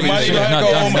have left your money everything. back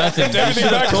Not done home. nothing. Left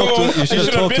everything back home. You should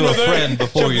have talked been to a with her. friend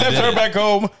before Should've you left did her it. back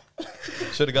home.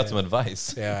 Should have got some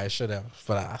advice. Yeah, I should have.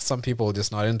 But some people are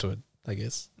just not into it, I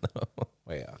guess.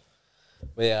 But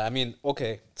yeah, I mean,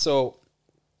 okay. So,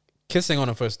 kissing on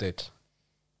a first date.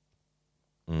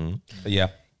 Yeah.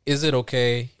 Is it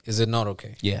okay? Is it not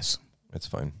okay? Yes. It's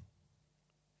fine.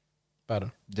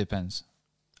 Better. Depends.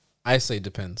 I say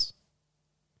depends.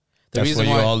 That's why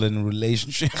you're all in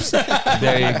relationships.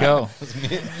 There you go.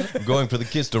 Going for the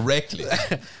kiss directly.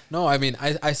 No, I mean,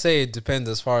 I say it depends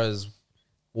as far as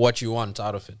what you want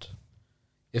out of it.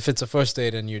 If it's a first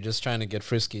date and you're just trying to get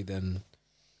frisky, then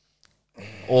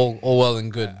all well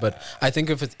and good. But I think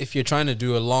if you're trying to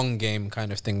do a long game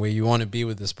kind of thing where you want to be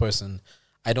with this person,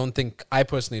 I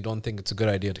personally don't think it's a good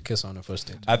idea to kiss on a first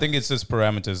date. I think it's just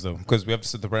parameters though, because we have to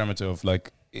set the parameter of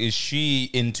like, is she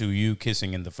into you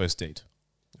kissing in the first date?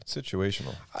 It's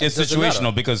situational. It's doesn't matter.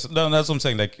 situational because no, that's what I'm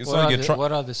saying. Like, it's What not are, like you're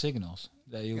what are the signals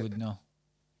that you would know?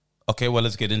 Okay, well,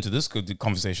 let's get into this good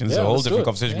conversation. It's Yeah, a whole let's do different it.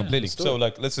 conversation Yeah, completely. let's do So, it.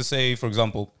 like, let's just say, for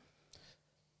example,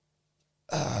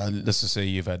 let's just say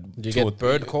you've had Do you two or get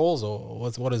bird calls or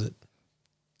what is it?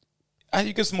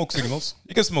 You can smoke signals.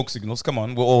 You can smoke signals. Come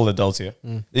on, we're all adults here.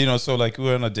 So like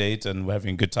we're on a date and we're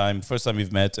having a good time. First time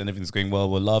we've met and everything's going well.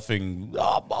 We're laughing.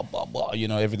 Blah, blah, blah, blah.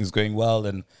 Everything's going well.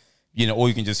 And, all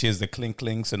you can just hear is the clink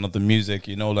clinks and not the music.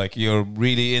 Like you're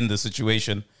really in the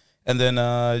situation. And then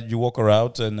you walk her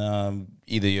out and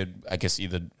either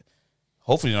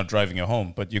hopefully not driving her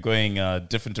home, but you're going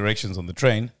different directions on the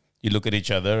train. You look at each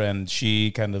other and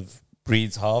she kind of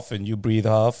breathes half and you breathe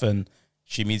half and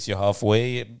she meets you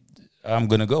halfway. I'm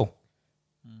going to go.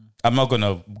 I'm not going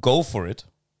to go for it,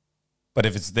 But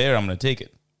if it's there, I'm gonna take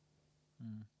it.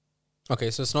 Okay,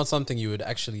 so it's not something you would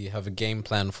actually have a game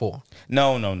plan for.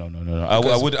 No. I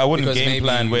wouldn't because game maybe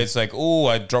plan you- where it's like, oh,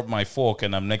 I dropped my fork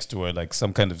and I'm next to her, like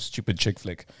some kind of stupid chick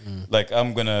flick. Like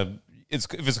I'm gonna, if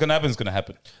it's gonna happen, it's gonna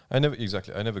happen. I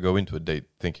never go into a date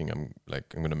thinking I'm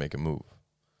gonna make a move.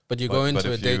 But you But- go but into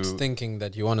a if date you- thinking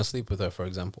that you want to sleep with her, for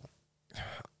example.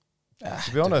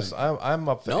 To be honest, I'm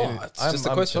up for No, any, it's I'm, just a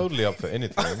I'm question. totally up for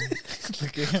anything.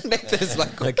 Nathan's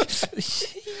like,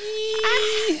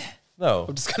 No,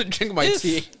 I'm just gonna drink my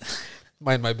tea,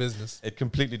 mind my business it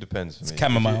completely depends for me.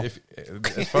 chamomile. If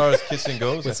as far as kissing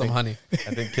goes, with some honey.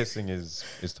 I think kissing is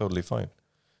totally fine.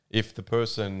 If the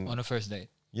person, On a first date.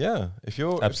 yeah, if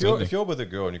you're Absolutely. if you're with a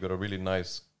girl and you got a really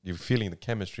nice, you're feeling the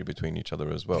chemistry between each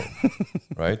other as well,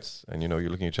 right? And you're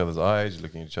looking at each other's eyes, you're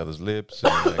looking at each other's lips,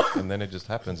 and then it just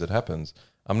happens. It happens.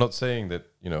 I'm not saying that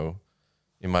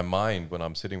in my mind when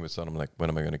I'm sitting with someone, I'm like, when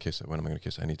am I going to kiss her? When am I going to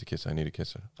kiss her? I need to kiss her. I need to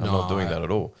kiss her. I'm No, not doing that at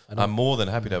all. I don't- I'm more than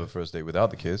happy to have a first date without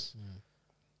the kiss,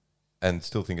 and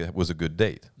still think it was a good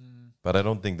date. But I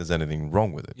don't think there's anything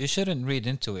wrong with it. You shouldn't read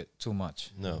into it too much.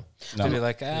 No. To be No.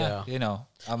 like, Yeah.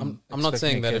 I'm not expecting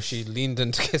saying a that if kiss. she leaned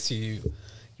in to kiss you,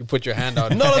 you put your hand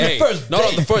out. Not on the Hey, first not on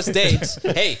date. the first date.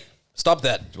 Hey, stop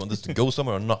that. Do you want this to go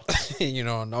somewhere or not?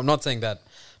 I'm not saying that,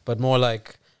 but more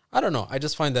like, I don't know. I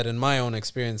just find that in my own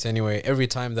experience anyway, every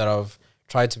time that I've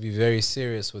tried to be very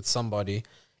serious with somebody,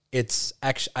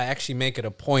 I actually make it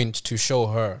a point to show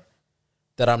her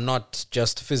that I'm not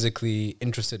just physically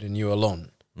interested in you alone.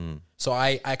 So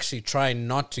I actually try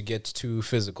not to get too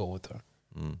physical with her.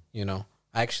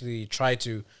 I actually try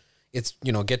to,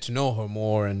 get to know her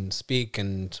more and speak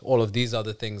and all of these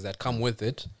other things that come with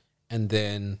it. And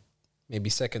then maybe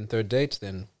second, third date,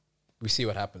 then we see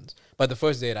what happens. But the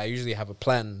first date, I usually have a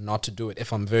plan not to do it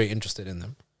if I'm very interested in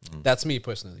them. That's me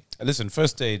personally. Listen,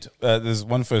 first date. There's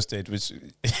one first date which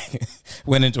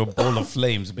went into a bowl of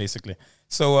flames, basically.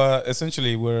 So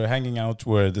essentially, we're hanging out.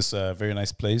 We're at this very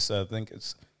nice place. I think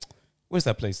it's where's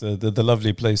that place? The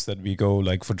lovely place that we go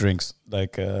like for drinks.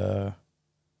 Like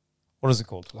what is it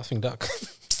called? Laughing Duck.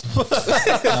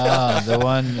 The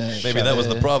one. Maybe that was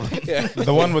the problem.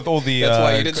 The one with all the That's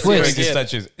why you didn't see her crazy again.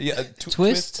 statues. Yeah,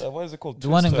 Twist? What is it called? The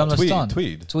one in Twist, Gamla Stan.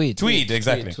 Tweed. Tweed,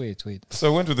 exactly. Tweed.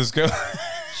 So I went with this girl.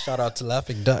 Shout out to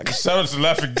Laughing Duck. Shout out to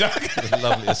Laughing Duck.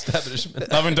 Lovely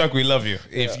establishment. Laughing Duck, we love you.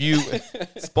 If you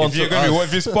Sponsor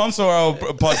if you sponsor our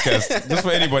podcast, just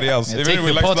for anybody else, Yeah, if take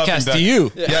anybody the likes Laughing podcast Duck, to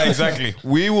you. yeah, exactly.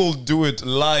 We will do it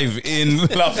live in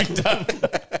Laughing Duck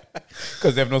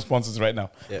because they have no sponsors right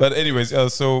now. Yeah. But anyways,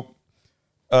 so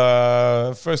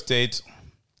first date.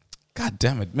 God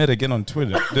damn it! Met again on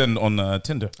Twitter, then on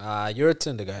Tinder. You're a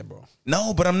Tinder guy, bro.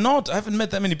 No, but I'm not. I haven't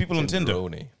met that many people on Tinder.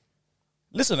 Tinderoni.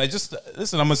 Listen,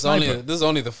 I'm a sniper. This is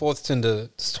only the fourth Tinder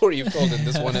story you've told in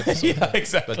this one episode. Yeah,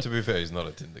 exactly. But to be fair, he's not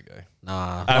a Tinder guy.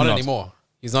 Nah, I'm not not. anymore.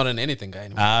 He's not an anything guy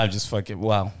anymore. Just fucking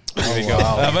wow. Here we go.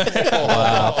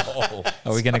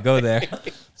 Are we gonna go there?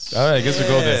 All right, I guess we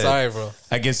go there. Sorry, bro.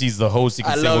 I guess he's the host. He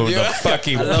can I say love what you. the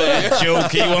fucking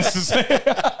joke he wants to say.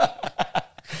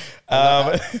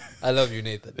 I love you,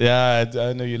 Nathan. Yeah,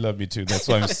 I know you love me too. That's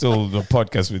why I'm still on the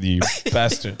podcast with you,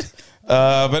 bastard.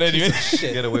 But anyway,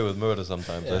 Get away with murder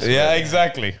sometimes. I swear. yeah,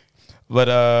 exactly.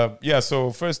 But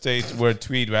so first date, we're at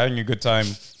Tweed. We're having a good time.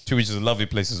 Tweed, which is a lovely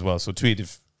place as well. So Tweed,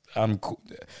 if I'm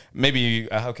maybe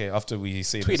okay after we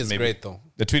say Tweed this, is maybe, great though.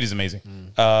 The Tweed is amazing.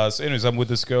 So anyways, I'm with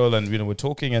this girl and we're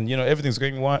talking and everything's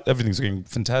going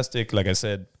fantastic. Like I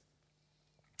said,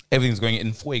 everything's going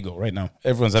in fuego right now.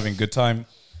 Everyone's having a good time.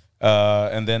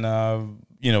 And then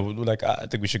like I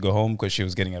think we should go home because she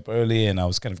was getting up early and I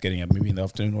was kind of getting up maybe in the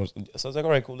afternoon. So I was like,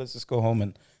 all right, cool, let's just go home.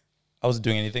 And I wasn't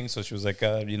doing anything, so she was like,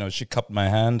 she cupped my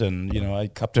hand and I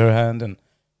cupped her hand and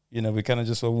we kind of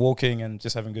just were walking and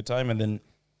just having a good time. And then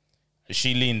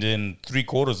she leaned in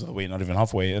 3/4 of the way, not even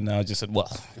halfway, and I just said, well,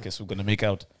 I guess we're gonna make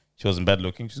out. She wasn't bad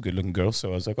looking; she's a good looking girl.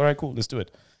 So I was like, all right, cool, let's do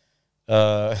it.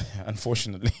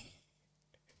 Unfortunately,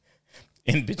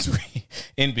 in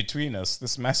between us,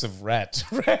 this massive rat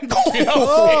ran between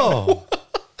our feet.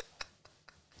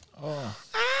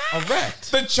 A rat.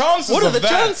 The chances What are of the that?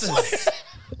 chances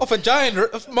of a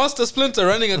giant Master Splinter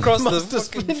running across the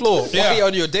fucking floor Yeah. while you're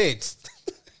on your date?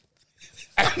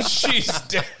 And she's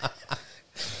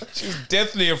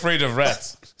deathly afraid of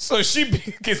rats. So she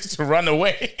begins to run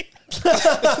away.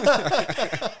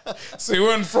 So we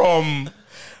went from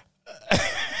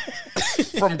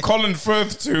Colin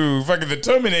Firth to fucking the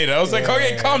Terminator. I was like,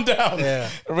 okay, calm down. Yeah.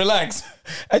 Relax.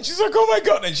 And she's like, oh my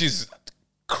God. And she's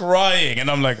crying. And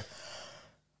I'm like,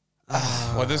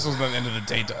 well, this was the end of the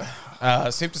date.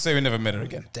 Safe to say we never met her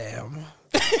again. Damn.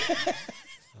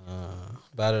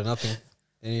 Better nothing.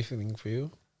 Anything for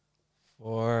you?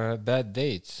 For bad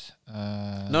dates.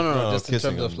 No, just in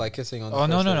kissing terms of on- like kissing on. the Oh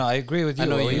no first no date. no! I agree with you. I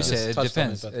know What you you just said. It touched on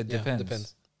it, depends. but It yeah, depends.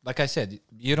 depends. Like I said,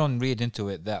 you don't read into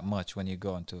it that much when you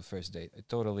go into a first date. It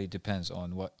totally depends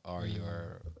on what are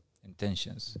your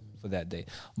intentions for that date.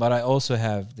 But I also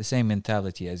have the same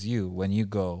mentality as you. When you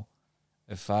go,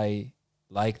 if I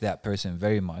like that person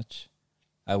very much,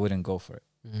 I wouldn't go for it.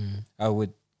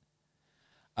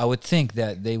 I would think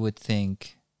that they would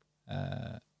think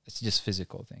it's just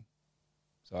physical thing.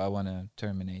 So I want to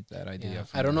terminate that idea. Yeah.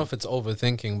 from I don't know them. if it's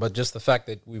overthinking, but just the fact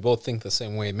that we both think the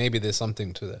same way, maybe there's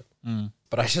something to that.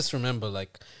 But I just remember,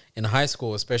 like, in high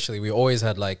school especially, we always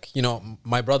had, like, you know,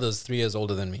 my brother's 3 years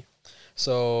older than me.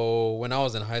 So when I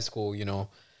was in high school, you know,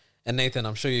 and Nathan,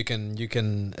 I'm sure you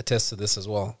can attest to this as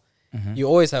well. You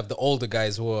always have the older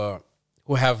guys who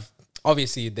have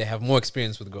obviously they have more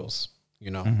experience with girls.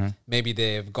 You know, maybe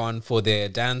they've gone for their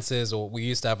dances, or we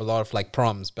used to have a lot of like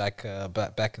proms back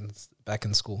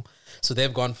in school. So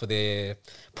they've gone for their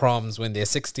proms when they're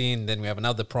 16. Then we have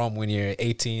another prom when you're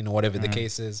 18 or whatever the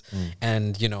case is.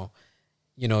 And you know,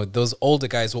 those older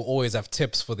guys will always have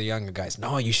tips for the younger guys.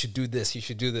 No, you should do this. You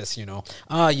should do this. You know,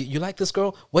 you like this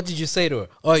girl? What did you say to her?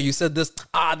 Oh, you said this.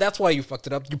 That's why you fucked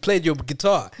it up. You played your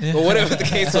guitar or whatever the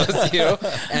case was. You know,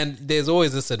 and there's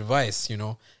always this advice. You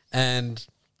know, and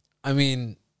I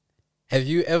mean, have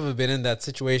you ever been in that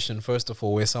situation, first of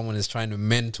all, where someone is trying to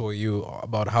mentor you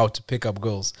about how to pick up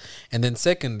girls? And then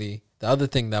secondly, the other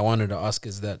thing that I wanted to ask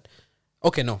is that,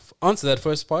 okay, no, answer that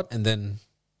first part and then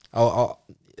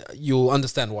you'll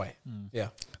understand why. Yeah.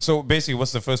 So basically,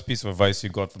 what's the first piece of advice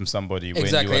you got from somebody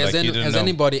Exactly. when you were like, you didn't Has know?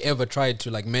 anybody ever tried to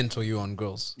like mentor you on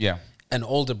girls? Yeah. An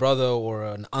older brother or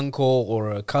an uncle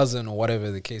or a cousin or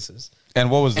whatever the case is. And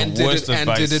what was the And worst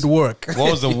advice? did it work?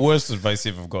 What was the worst advice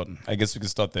you've ever gotten? I guess we can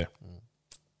start there.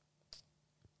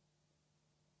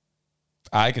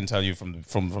 I can tell you from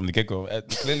the get go.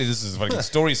 Clearly, this is like a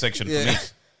story section for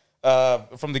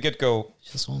me. From the get go,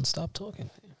 Just won't stop talking.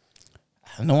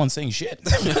 no one's saying shit.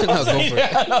 No, go for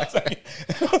it. I'm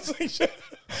not saying shit.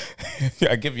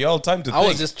 I give you all time to I think.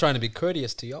 was just trying to be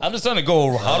courteous to y'all. I'm just trying to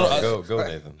go hot. Go,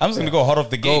 Nathan. I'm just going to go hot off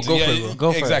the gate. go for it, bro.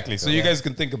 Go for it. exactly. So you guys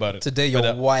can think about it. Today you're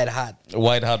But, white hot.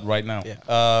 white hot right now.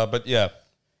 Yeah. But yeah,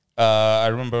 I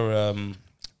remember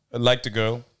I liked a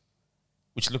girl,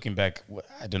 which looking back,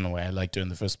 I don't know why I liked her in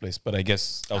the first place, but I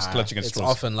guess I was clutching at It's straws.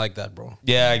 often like that, bro.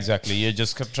 Yeah, exactly. You're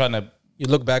just trying to You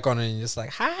look back on it and you're just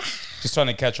like, ha!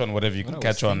 catch on whatever you can I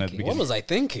catch was on at the thinking? What beginning. was I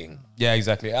thinking? Yeah,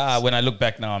 exactly. When I look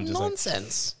back now, I'm just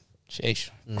Nonsense. like, sheesh,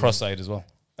 cross-eyed as well.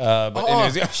 But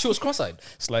anyways, yeah, she was cross-eyed.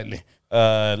 slightly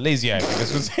lazy eye. I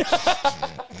guess we'll say.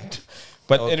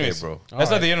 But Okay, anyways, bro.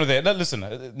 that's not the end of the. No,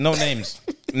 listen, no names,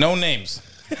 no names.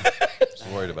 Just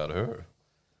worried about her.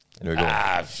 Anyway, go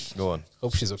on. Go on.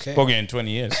 Hope she's okay. Spoken in 20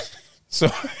 years.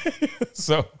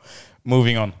 So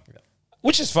moving on,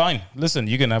 which is fine. Listen,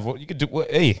 you can have what you could do.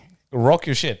 Hey, rock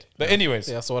your shit. But anyways,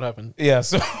 Yeah, so what happened? yeah.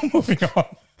 So moving on.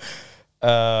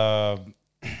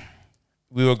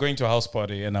 We were going to a house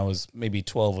party, and I was maybe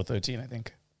 12 or 13, I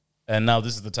think. And now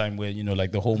this is the time where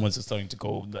like the hormones are starting to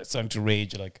go, like, starting to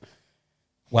rage. You're like,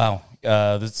 wow,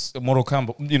 this Mortal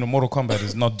Kombat. Mortal Kombat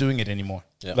is not doing it anymore.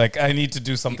 Yeah. Like I need to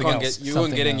do something else. You weren't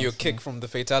Something getting else, your kick from the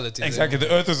fatality. Exactly.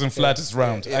 The earth isn't flat; it's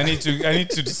round. Yeah. I need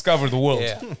to discover the world.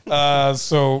 Yeah.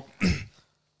 So,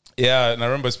 yeah. And I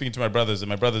remember speaking to my brothers, and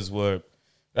my brothers were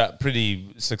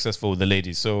pretty successful with the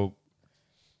ladies. So,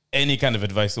 any kind of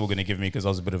advice they were going to give me, because I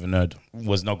was a bit of a nerd,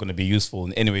 was not going to be useful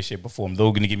in any way, shape, or form. They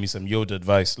were going to give me some Yoda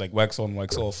advice, like wax on,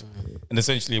 wax off. And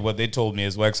essentially, what they told me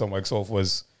as wax on, wax off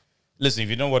was, listen, if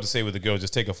you don't know what to say with a girl,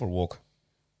 just take her for a walk.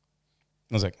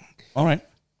 I was like, all right.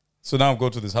 So now I go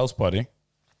to this house party,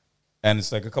 and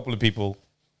it's like a couple of people,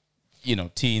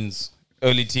 teens,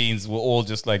 early teens, were all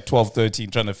just like 12, 13,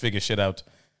 trying to figure shit out.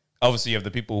 Obviously, you have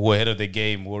the people who are ahead of the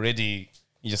game, who already,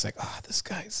 you're just like, this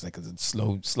guy's like a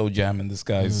slow jam, and this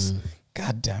guy's,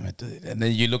 God damn it. And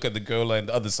then you look at the girl on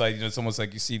the other side, it's almost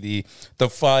like you see the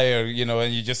fire,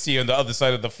 and you just see her on the other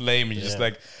side of the flame, and you're just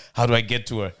like, how do I get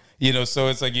to her? So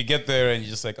it's like you get there, and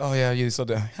you're just like, oh, yeah, you saw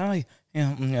the, hi,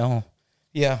 yeah, no,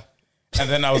 yeah. And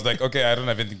then I was like, okay, I don't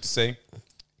have anything to say.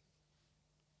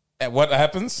 And what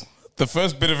happens? The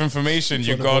first bit of information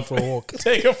you got, for a walk.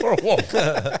 take her for a walk.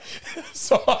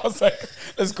 So I was like,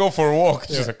 let's go for a walk.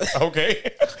 She's like,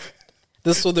 okay.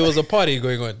 So there was a party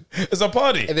going on, It's a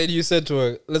party. and then you said to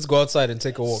her, "Let's go outside and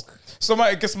take a walk." So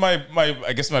I guess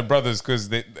my brothers, because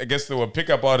I guess they were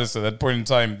pickup artists at that point in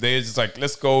time, they're just like,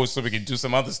 let's go so we can do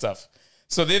some other stuff.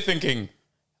 So they're thinking,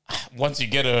 once you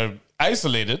get her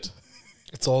isolated,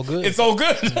 It's all good. it's all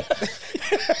good.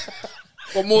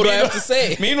 What more do I have to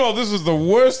say? Meanwhile, this was the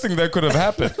worst thing that could have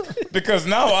happened. because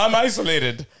now I'm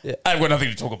isolated. I've got nothing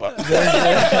to talk about.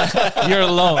 You're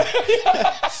alone.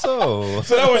 So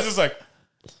So that was just like,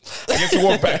 I guess you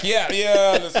walk back. Yeah,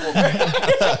 let's walk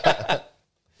back.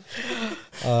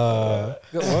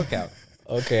 Good workout.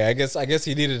 Okay, I guess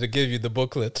he needed to give you the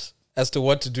booklet as to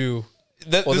what to do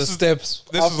or the steps.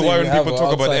 This is after why you when have people it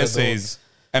talk about outside of the essays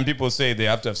and people say they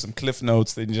have to have some cliff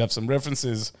notes, they need to have some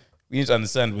references, we need to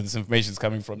understand where this information is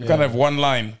coming from. You can't have one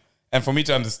line and for me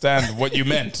to understand what you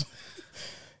meant.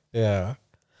 Yeah.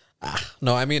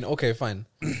 No, I mean, okay, fine.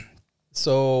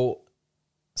 So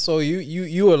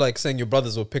you were like saying your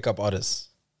brothers will pick up artists.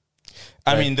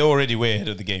 I mean, they're already way ahead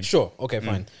of the game. Sure. Okay,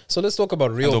 fine. So let's talk about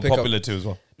And real they're pickup, popular too as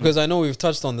well. because I know we've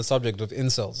touched on the subject of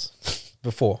incels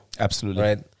before, Absolutely.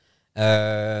 right?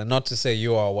 Not to say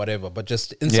you are whatever, but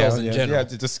just incels in general.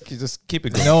 Yeah, just keep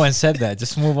it going. No one said that.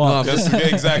 Just move on. No, Just,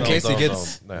 exactly. in case he Don't-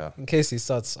 gets, don't. Yeah. in case he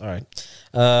starts. All right.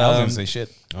 I was going to say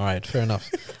shit. All right, fair enough.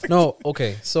 No,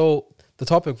 okay. So the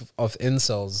topic of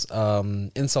incels,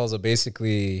 incels are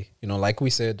basically, like we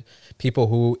said, people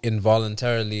who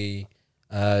involuntarily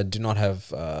do not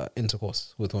have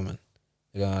intercourse with women.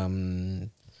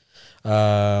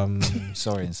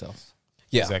 Sorry, incels.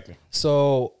 Yeah. Exactly.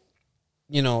 So,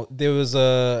 there was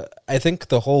I think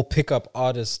the whole pickup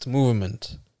artist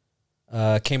movement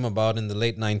came about in the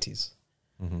late 90s.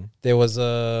 Mm-hmm. There was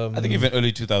I think even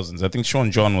early 2000s. I think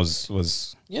Sean John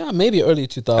was yeah, maybe early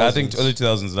 2000s. I think early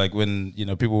 2000s, like when,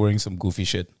 people were wearing some goofy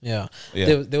shit. Yeah.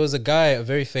 Yeah. There was a guy, a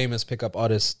very famous pickup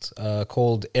artist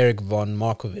called Eric von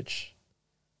Markovich.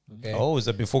 Okay. Oh, is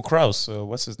that before Kraus?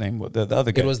 What's his name? The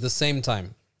other guy. It was the same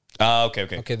time. Okay.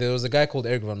 Okay, there was a guy called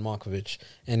Eric von Markovich,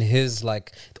 and his,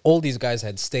 all these guys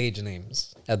had stage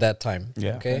names at that time.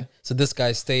 Yeah. Okay. So this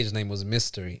guy's stage name was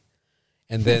Mystery.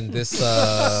 And then this,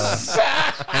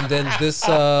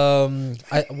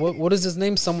 what is his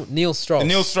name? Neil Strauss.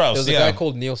 Neil Strauss, There was a yeah. guy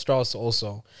called Neil Strauss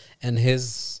also, and I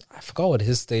forgot what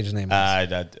his stage name was. I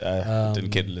didn't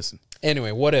care to listen.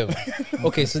 Anyway, whatever.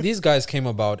 Okay, so these guys came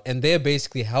about, and they're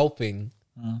basically helping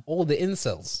all the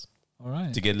incels All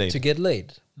right. To get laid. to get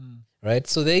laid, right?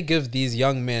 So they give these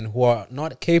young men who are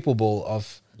not capable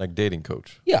of, Like dating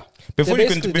coach. yeah. Before they're you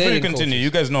basically continue, dating coaches.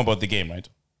 you guys know about the game, right?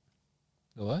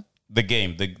 The what? The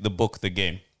game, the book, the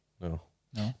game. No.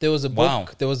 There was a book. Wow.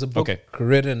 There was a book Okay.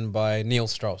 written by Neil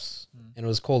Strauss, and it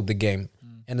was called The Game.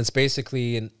 And it's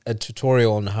basically a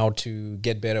tutorial on how to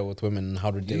get better with women and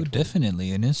how to date. You're women.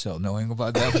 definitely an incel knowing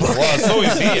about that book. Well, so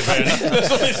is he, apparently.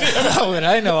 So is he. How would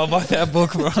I know about that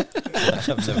book, bro? I've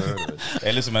never heard of it.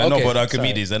 Hey, listen, man, I know Okay, about sorry.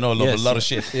 Archimedes. I know a lot of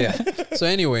shit. Yeah. So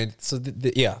anyway, so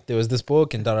there was this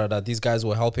book and These guys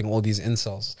were helping all these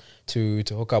incels to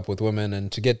hook up with women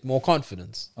and to get more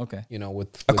confidence. Okay. With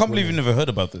I can't believe you women. never heard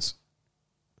about this.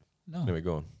 No. Anyway,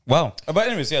 go on. Wow. But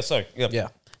anyways, yeah, sorry. Yeah. Yeah.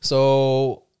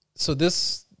 So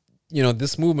this,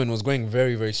 this movement was going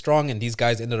very, very strong, and these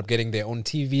guys ended up getting their own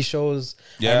TV shows.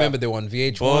 Yeah. I remember they were on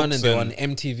VH1 Books and they were on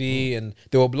and- MTV, and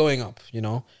they were blowing up,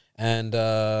 And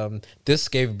this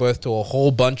gave birth to a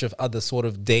whole bunch of other sort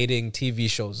of dating TV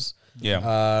shows.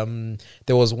 Yeah.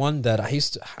 There was one that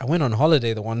I went on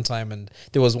holiday the one time, and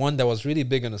there was one that was really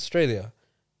big in Australia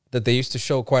that they used to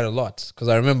show quite a lot. Because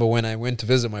I remember when I went to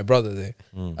visit my brother there,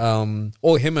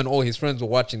 all him and all his friends were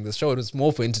watching the show. It was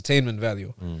more for entertainment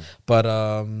value. But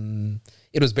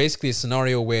it was basically a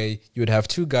scenario where you would have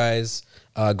two guys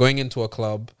going into a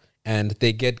club, and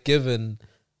they get given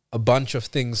a bunch of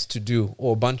things to do,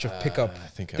 or a bunch of pickup I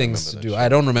think I things to remember do. that I show.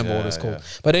 don't remember what Yeah, it's called. yeah.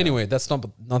 But anyway, that's not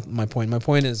my point. My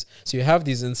point is, so you have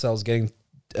these incels getting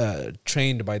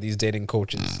trained by these dating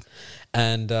coaches,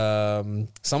 and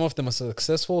some of them are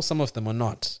successful, some of them are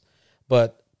not.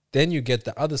 But then you get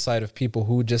the other side of people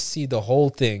who just see the whole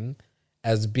thing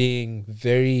as being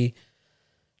very,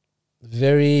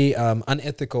 very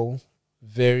unethical,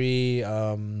 very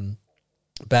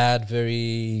bad,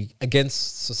 very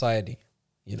against society.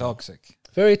 Toxic.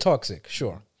 Very toxic,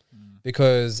 sure.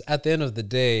 Because at the end of the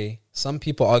day, some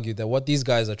people argue that what these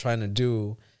guys are trying to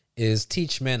do is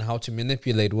teach men how to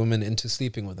manipulate women into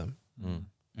sleeping with them.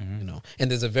 And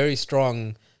there's a very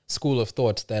strong school of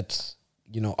thought that,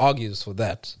 argues for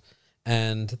that.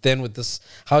 And then with this,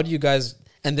 how do you guys,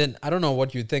 and then I don't know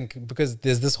what you think, because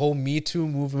there's this whole Me Too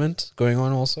movement going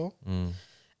on also.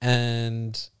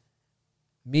 And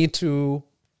Me Too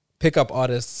pickup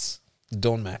artists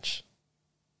don't match.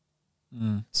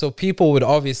 So people would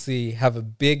obviously have a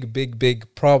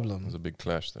big problem There's a big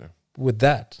clash there. with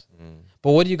that.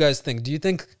 But what do you guys think? Do you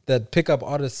think that pickup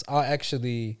artists are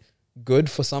actually good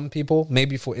for some people,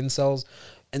 maybe for incels?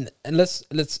 And let's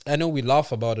I know we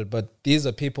laugh about it, but these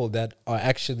are people that are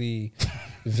actually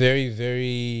very,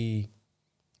 very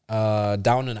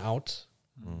down and out.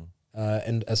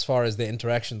 And as far as their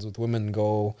interactions with women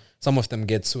go, some of them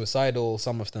get suicidal,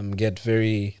 some of them get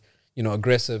very,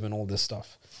 aggressive and all this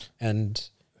stuff. And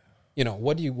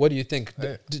what do you think?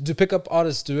 Do pickup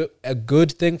artists do a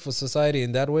good thing for society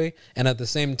in that way? And at the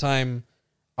same time,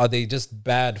 are they just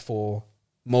bad for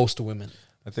most women?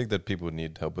 I think that people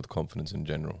need help with confidence in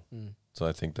general. So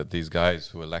I think that these guys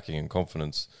who are lacking in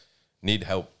confidence need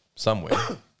help some way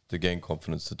to gain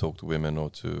confidence to talk to women or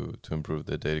to improve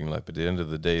their dating life. But at the end of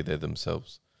the day, they're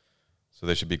themselves. So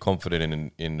they should be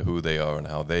confident in who they are and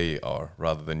how they are,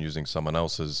 rather than using someone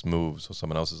else's moves or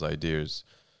someone else's ideas,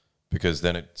 because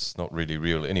then it's not really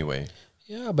real anyway.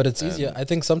 Yeah, but it's easier. I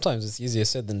think sometimes it's easier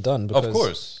said than done. Because, of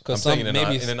course. I'm saying in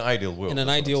an ideal world. In an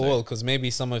ideal world, because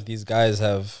maybe some of these guys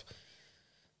have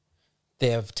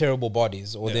terrible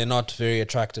bodies, or they're not very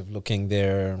attractive looking.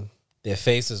 Their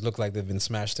faces look like they've been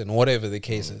smashed in, whatever the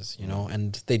case is,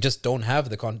 and they just don't have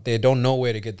they don't know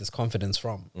where to get this confidence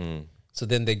from. So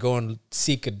then they go and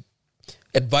seek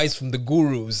advice from the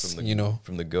gurus,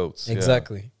 from the goats.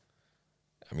 Exactly.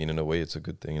 Yeah. I mean, in a way, it's a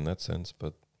good thing in that sense,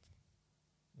 but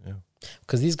yeah.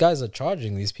 Because these guys are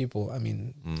charging these people. I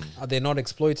mean, are they not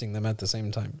exploiting them at the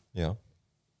same time? Yeah.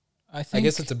 I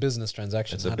guess it's a business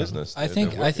transaction. It's a business. I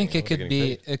think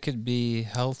it could be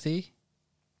healthy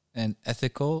and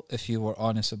ethical if you were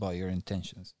honest about your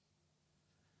intentions.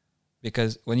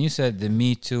 Because when you said the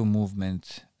Me Too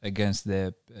movement against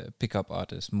the pickup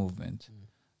artist movement,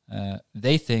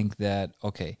 they think that,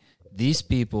 okay, these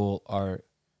people are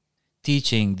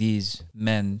teaching these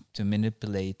men to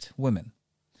manipulate women.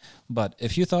 But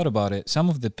if you thought about it, some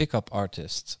of the pickup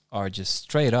artists are just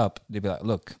straight up, they'd be like,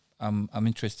 look, I'm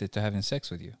interested to having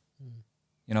sex with you.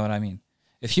 You know what I mean?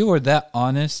 If you were that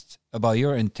honest about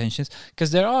your intentions, because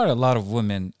there are a lot of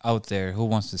women out there who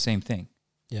wants the same thing.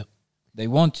 Yeah. They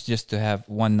want just to have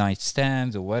one night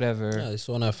stands or whatever. Yeah, they just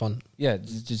want to have fun. Yeah,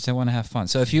 just they want to have fun.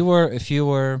 So if you were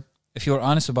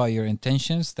honest about your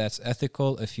intentions, that's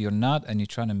ethical. If you're not and you're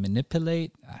trying to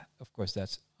manipulate, of course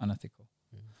that's unethical.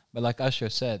 But like Usher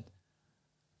said,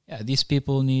 yeah, these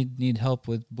people need help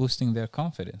with boosting their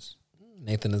confidence.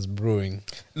 Nathan is brewing.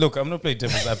 Look, I'm going to play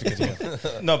devil's advocate here.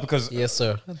 No, because... Yes,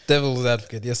 sir. Devil's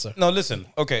advocate. Yes, sir. No, listen.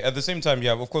 Okay, at the same time,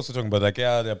 yeah, of course we're talking about like,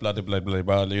 they're blah, blah, blah, blah,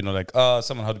 blah, like,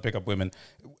 someone how to pick up women.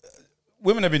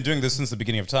 Women have been doing this since the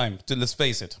beginning of time. Let's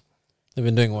face it. They've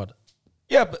been doing what?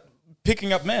 Yeah, but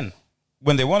picking up men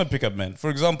when they want to pick up men.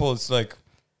 For example, it's like,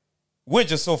 we're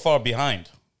just so far behind,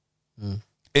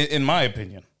 in my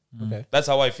opinion. Okay. That's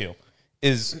how I feel.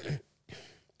 Is...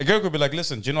 A girl could be like,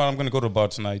 listen, do you know what? I'm going to go to a bar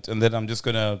tonight, and then I'm just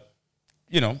going to,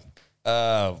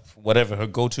 whatever her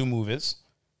go-to move is,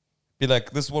 be like,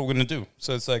 this is what we're going to do.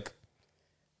 So it's like,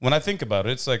 when I think about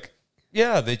it, it's like,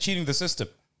 yeah, they're cheating the system.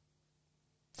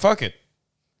 Fuck it.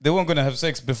 They weren't going to have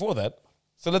sex before that.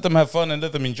 So let them have fun and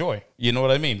let them enjoy. You know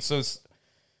what I mean? So it's,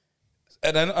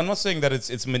 and I'm not saying that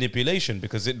it's manipulation,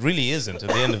 because it really isn't at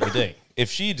the end of the day.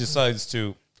 If she decides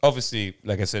to... Obviously,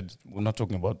 like I said, we're not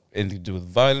talking about anything to do with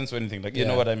violence or anything like. You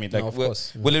know what I mean? Like, of we're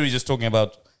course. literally just talking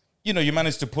about, you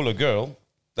manage to pull a girl.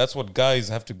 That's what guys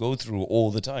have to go through all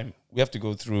the time. We have to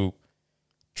go through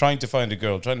trying to find a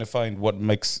girl, trying to find what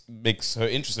makes her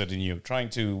interested in you, trying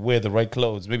to wear the right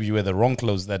clothes. Maybe you wear the wrong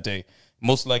clothes that day.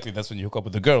 Most likely, that's when you hook up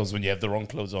with the girls, when you have the wrong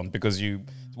clothes on, because you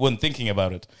weren't thinking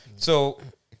about it. So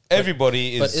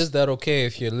everybody is. But is that okay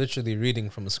if you're literally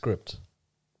reading from a script?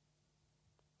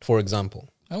 For example.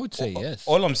 I would say yes.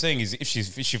 All I'm saying is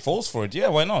if she falls for it, yeah,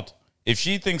 why not? If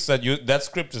she thinks that that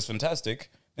script is fantastic,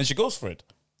 then she goes for it.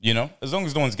 As long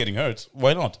as no one's getting hurt,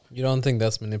 why not? You don't think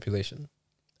that's manipulation?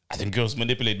 I think girls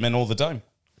manipulate men all the time.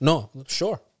 No,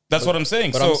 sure. That's what I'm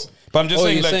saying. But I'm just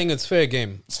saying, you're like, saying it's fair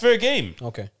game. it's fair game.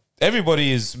 Okay.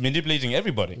 Everybody is manipulating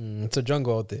everybody. It's a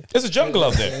jungle out there. There's a jungle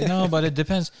out there. No, but it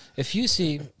depends. If you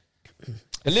see...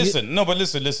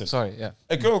 Listen. Sorry, yeah.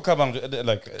 A girl will come on,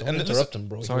 like... Don't interrupt him,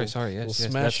 bro. Sorry, He'll yes.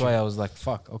 smash That's you. why I was like,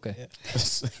 fuck, okay.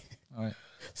 listen. All right.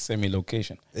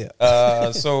 Semi-location.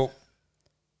 Yeah. So...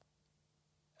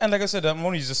 And like I said, I'm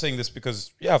only just saying this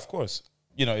because, yeah, of course.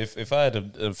 If I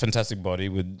had a fantastic body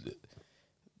with,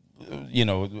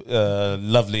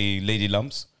 lovely lady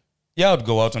lumps, yeah, I'd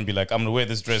go out and be like, I'm going to wear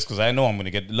this dress because I know I'm going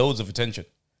to get loads of attention.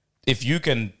 If you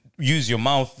can use your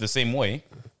mouth the same way,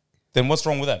 then what's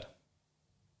wrong with that?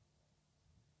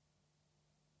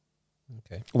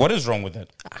 Okay. What is wrong with that?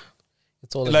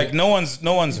 It's all Like, no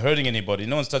one's hurting anybody.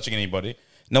 No one's touching anybody.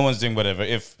 No one's doing whatever.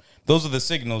 If those are the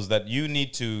signals that you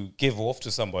need to give off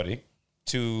to somebody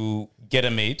to get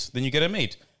a mate, then you get a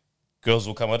mate. Girls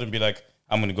will come out and be like,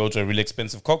 I'm going to go to a really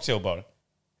expensive cocktail bar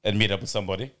and meet up with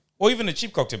somebody. Or even a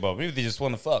cheap cocktail bar. Maybe they just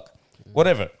want to fuck.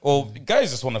 Whatever. Or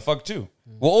guys just want to fuck too.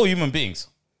 We're all human beings.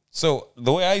 So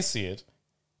the way I see it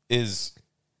is,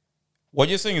 what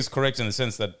you're saying is correct in the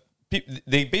sense that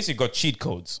they basically got cheat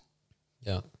codes,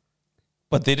 Yeah.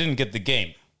 but they didn't get the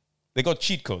game. They got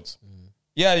cheat codes.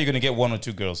 Yeah, you're going to get one or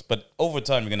two girls, but over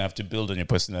time, you're going to have to build on your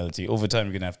personality. Over time,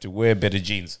 you're going to have to wear better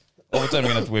jeans. Over time,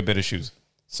 you're going to have to wear better shoes.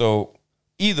 So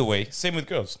either way, same with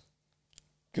girls.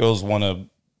 Girls want to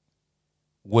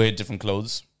wear different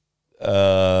clothes.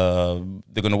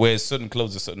 They're going to wear certain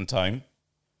clothes at a certain time.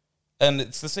 And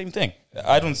it's the same thing.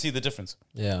 I don't see the difference.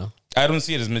 Yeah. I don't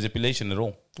see it as manipulation at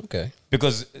all. Okay.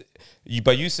 Because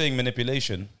by you saying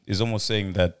manipulation is almost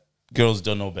saying that girls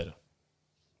don't know better.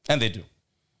 And they do.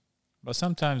 But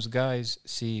sometimes guys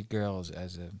see girls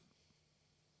as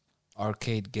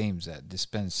arcade games that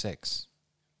dispense sex.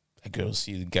 Girls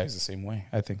see the guys the same way,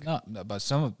 I think. No, but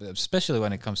especially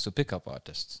when it comes to pickup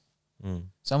artists, Mm.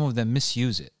 some of them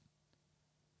misuse it.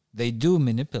 They do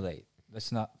manipulate.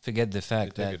 Let's not forget the They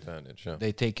fact take that advantage. Yeah.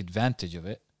 they take advantage of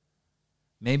it.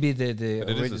 Maybe But it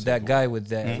is the same that for guy women. with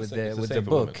the Mhm. with It's the with the same for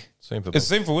women. book Same for It's both.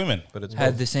 the same for women. But it's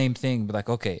had both. the same thing. But like,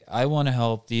 okay, I want to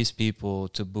help these people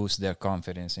to boost their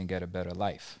confidence and get a better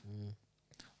life.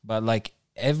 But like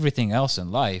everything else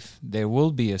in life, there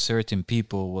will be a certain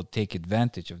people will take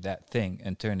advantage of that thing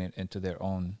and turn it into their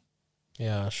own.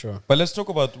 Yeah, sure. But let's talk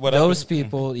about what Those happened.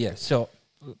 people, yeah. So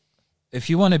if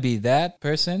you want to be that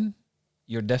person,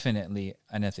 you're definitely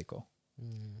unethical.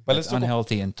 But That's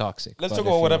unhealthy and toxic. Let's But talk if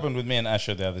about what you- happened with me and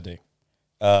Asher the other day.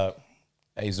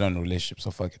 He's not in a relationship, so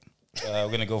fuck it. We're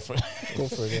going to go for it. Go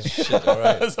for it. Shit, all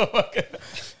right. So fuck it.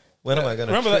 When am I going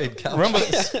to Remember trade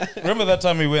that, remember that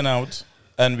time we went out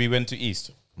and we went to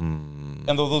East? Mm.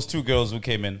 And those two girls who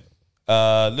came in,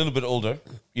 a little bit older,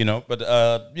 but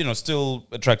still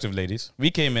attractive ladies. We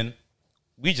came in,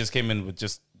 we just came in with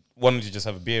just wanting to just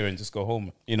have a beer and just go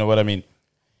home. You know what I mean?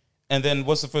 And then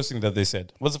what's the first thing that they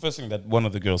said? What's the first thing that one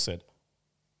of the girls said?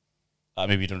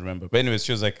 Maybe you don't remember. But anyways,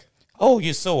 she was like, "Oh,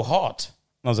 you're so hot."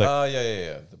 And I was like,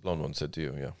 Yeah. The blonde one said to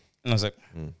you, yeah. and I was like,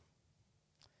 Mm.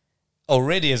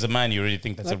 already as a man, you already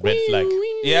think that's Like, a red wee, flag.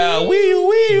 wee, Yeah,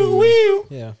 wee.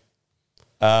 Yeah.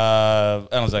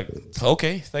 And I was like,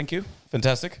 okay, thank you.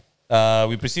 Fantastic.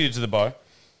 We proceeded to the bar.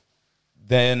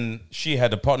 Then she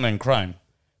had a partner in crime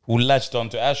who latched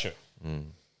onto Asher.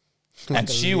 And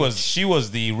she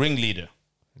was the ringleader.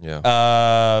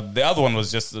 Yeah. The other one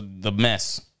was just the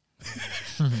mess.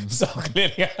 So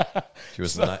clearly, she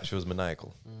was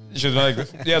maniacal. she was like,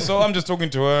 yeah. So I'm just talking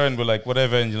to her, and we're like,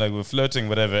 whatever, and like we're flirting,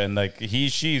 whatever, and like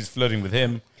she's flirting with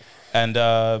him, and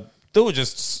they were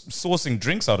just sourcing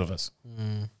drinks out of us.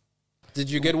 Did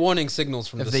you get warning signals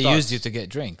from if the they start? used you to get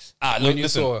drinks. when Look, you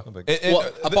listen, saw but-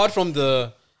 apart from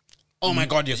the oh my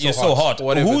god, you're so hot. or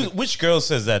whatever. Which girl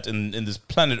says that in this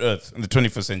planet Earth in the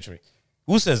 21st century?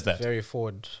 Who says that? Very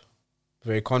forward,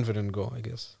 very confident girl, I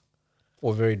guess,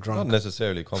 or very Not drunk.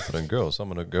 necessarily confident girl.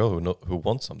 Someone, a girl who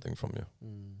wants something from you.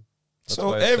 That's So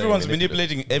why I say everyone's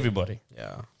manipulative. manipulating everybody.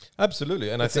 Yeah, Absolutely,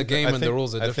 and it's I a think game, I and the think-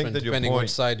 rules are I think different that your depending point-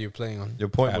 which side you're playing on. Your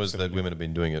point was that Absolutely. women have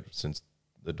been doing it since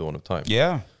the dawn of time.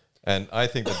 Yeah, And I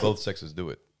think that both sexes do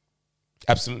it,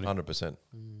 absolutely. 100%.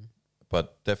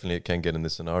 But definitely it can get in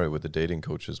this scenario with the dating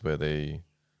coaches where they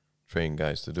train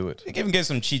guys to do it. You can get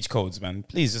some cheat codes, man.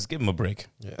 Please just give them a break.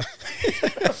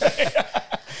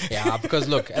 Yeah, because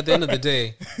look, at the end of the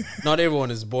day, not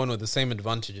everyone is born with the same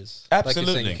advantages. Like you're saying,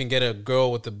 Absolutely. you can get a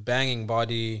girl with a banging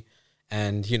body,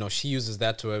 and she uses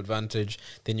that to her advantage.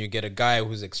 Then you get a guy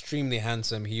who's extremely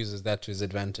handsome, he uses that to his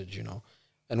advantage.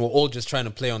 And we're all just trying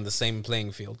to play on the same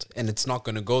playing field, and it's not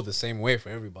going to go the same way for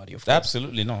everybody. Of course.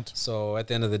 Absolutely not. So at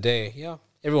the end of the day, yeah,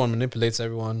 everyone manipulates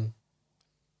everyone.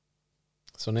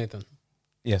 So Nathan,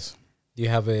 Yes. do you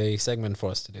have a segment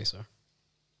for us today, sir?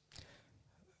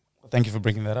 Thank you for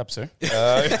bringing that up, sir.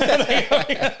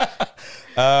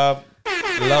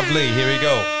 Lovely. Here we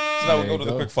go. So now we'll There go you to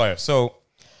the go. quick fire. So,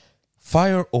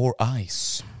 fire or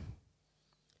ice?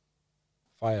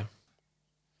 Fire.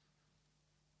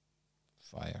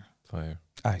 Fire. Fire.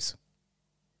 Ice.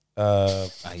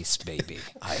 Ice, baby.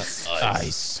 Ice.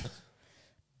 Ice.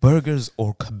 Burgers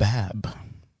or kebab?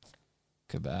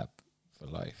 Kebab for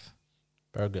life.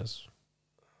 Burgers.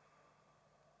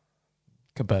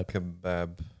 Kebab. Kebab.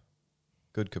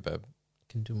 Good kebab.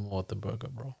 Can do more with the burger,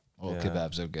 bro. All Yeah.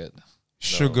 kebabs are good.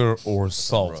 Sugar or rough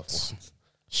salt?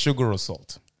 Sugar or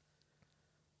salt?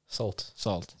 Salt.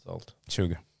 Salt. Salt.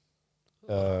 Sugar.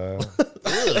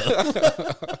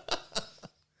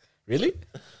 Really?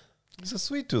 It's a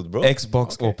sweet tooth, bro.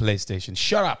 Xbox or PlayStation?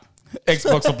 Shut up.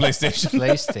 Xbox or PlayStation?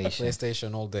 PlayStation.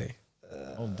 PlayStation all day.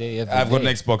 All day, every I've got an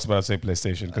day. Xbox, but I'll say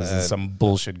PlayStation because there's Uh, some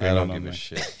bullshit I going don't on. give a there.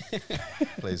 shit.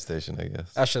 PlayStation, I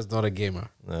guess. Asha's not a gamer.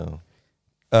 No.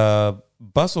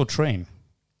 Bus or train?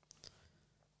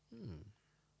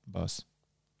 Bus.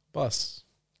 Bus.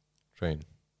 Train.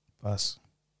 Bus.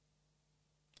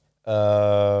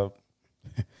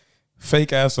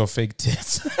 Fake ass or fake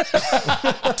tits?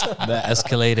 That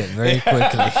escalated very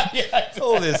quickly.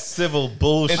 All this civil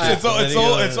bullshit.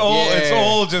 It's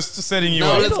all just setting you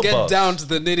Now up. let's get Bus. down to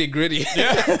the nitty gritty.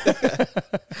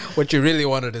 What you really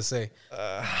wanted to say.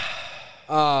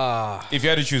 If you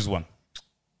had to choose one,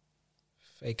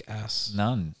 Fake ass.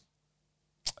 None.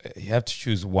 you have to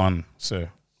choose one,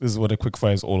 sir. This is what a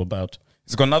quickfire is all about.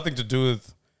 It's got nothing to do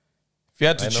with. If you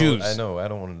had to choose, I know. I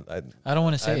don't want to. I don't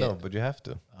want to I say know, it. but you have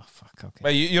to. Oh fuck. Okay.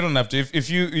 but you don't have to. If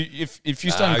you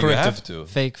stand You corrected, have to.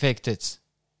 Fake tits.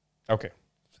 okay.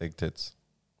 Fake tits.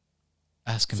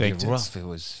 Ass can Fake be tits. rough. It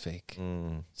was fake.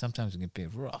 Mm, Sometimes it can be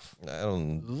rough. I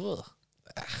don't. Ugh.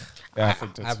 Yeah,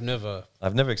 fake tits. I've never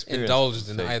I've never experienced indulged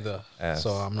in fake either, ass.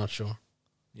 so I'm not sure.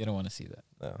 You don't want to see that.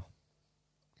 No.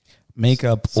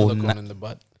 Makeup or Silicone in the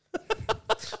butt.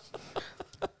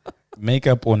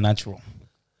 makeup or natural.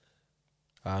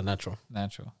 Natural.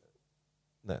 Natural.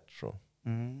 Natural.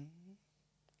 Mm.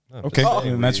 No, Okay, just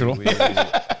saying, natural.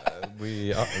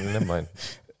 Never mind.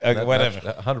 Whatever.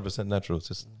 100% natural. It's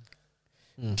just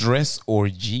Dress or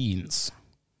jeans.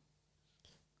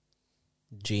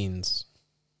 Jeans.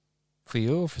 For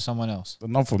you or for someone else? But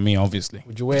not for me, obviously.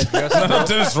 Would you wear a dress? No,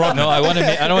 Dennis Rodman. No, I want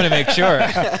to. I don't want to make sure.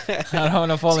 I don't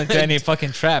want to fall into any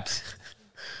fucking traps.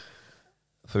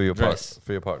 for your Dress.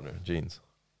 for your partner. Jeans.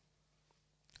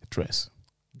 Dress.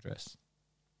 Dress.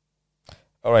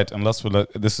 All right, and last one.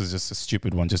 This is just a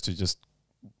stupid one, just to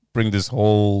bring this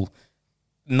whole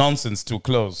nonsense to a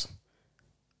close.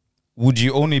 Would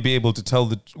you only be able to tell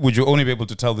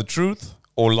the truth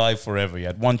or lie forever? You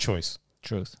had one choice: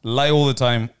 Truth. lie all the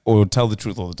time or tell the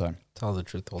truth all the time. Tell the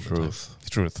truth all the time. Truth. The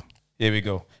truth. Here we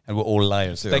go, and we're all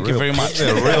liars. They're Thank you real- very much.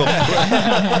 They're real.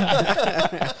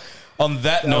 On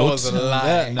that That note, was a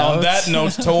lie. on that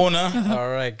note, Tona. All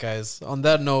right, guys. On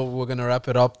that note, we're going to wrap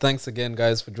it up. Thanks again,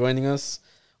 guys, for joining us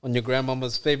on your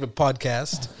grandmama's favorite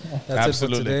podcast. That's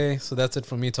Absolutely. it for today. So that's it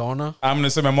from me, Tona. I'm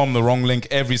gonna send my mom the wrong link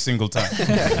every single time.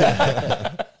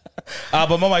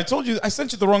 But mom, I told you I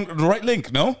sent you the right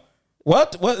link. No,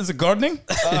 what? What is it? Gardening?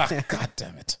 God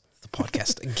damn it! The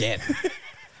podcast again.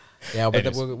 Yeah, but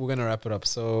Anyways. we're going to wrap it up.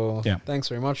 So Yeah. thanks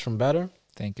very much from Batter,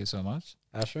 Thank you so much.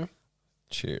 Asher,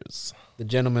 Cheers. the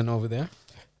gentleman over there.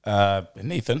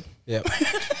 Nathan. Yep.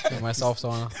 And myself,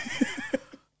 Tona.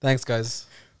 Thanks, guys.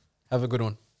 Have a good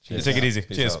one. Take it easy.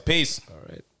 Peace Cheers. out. Peace.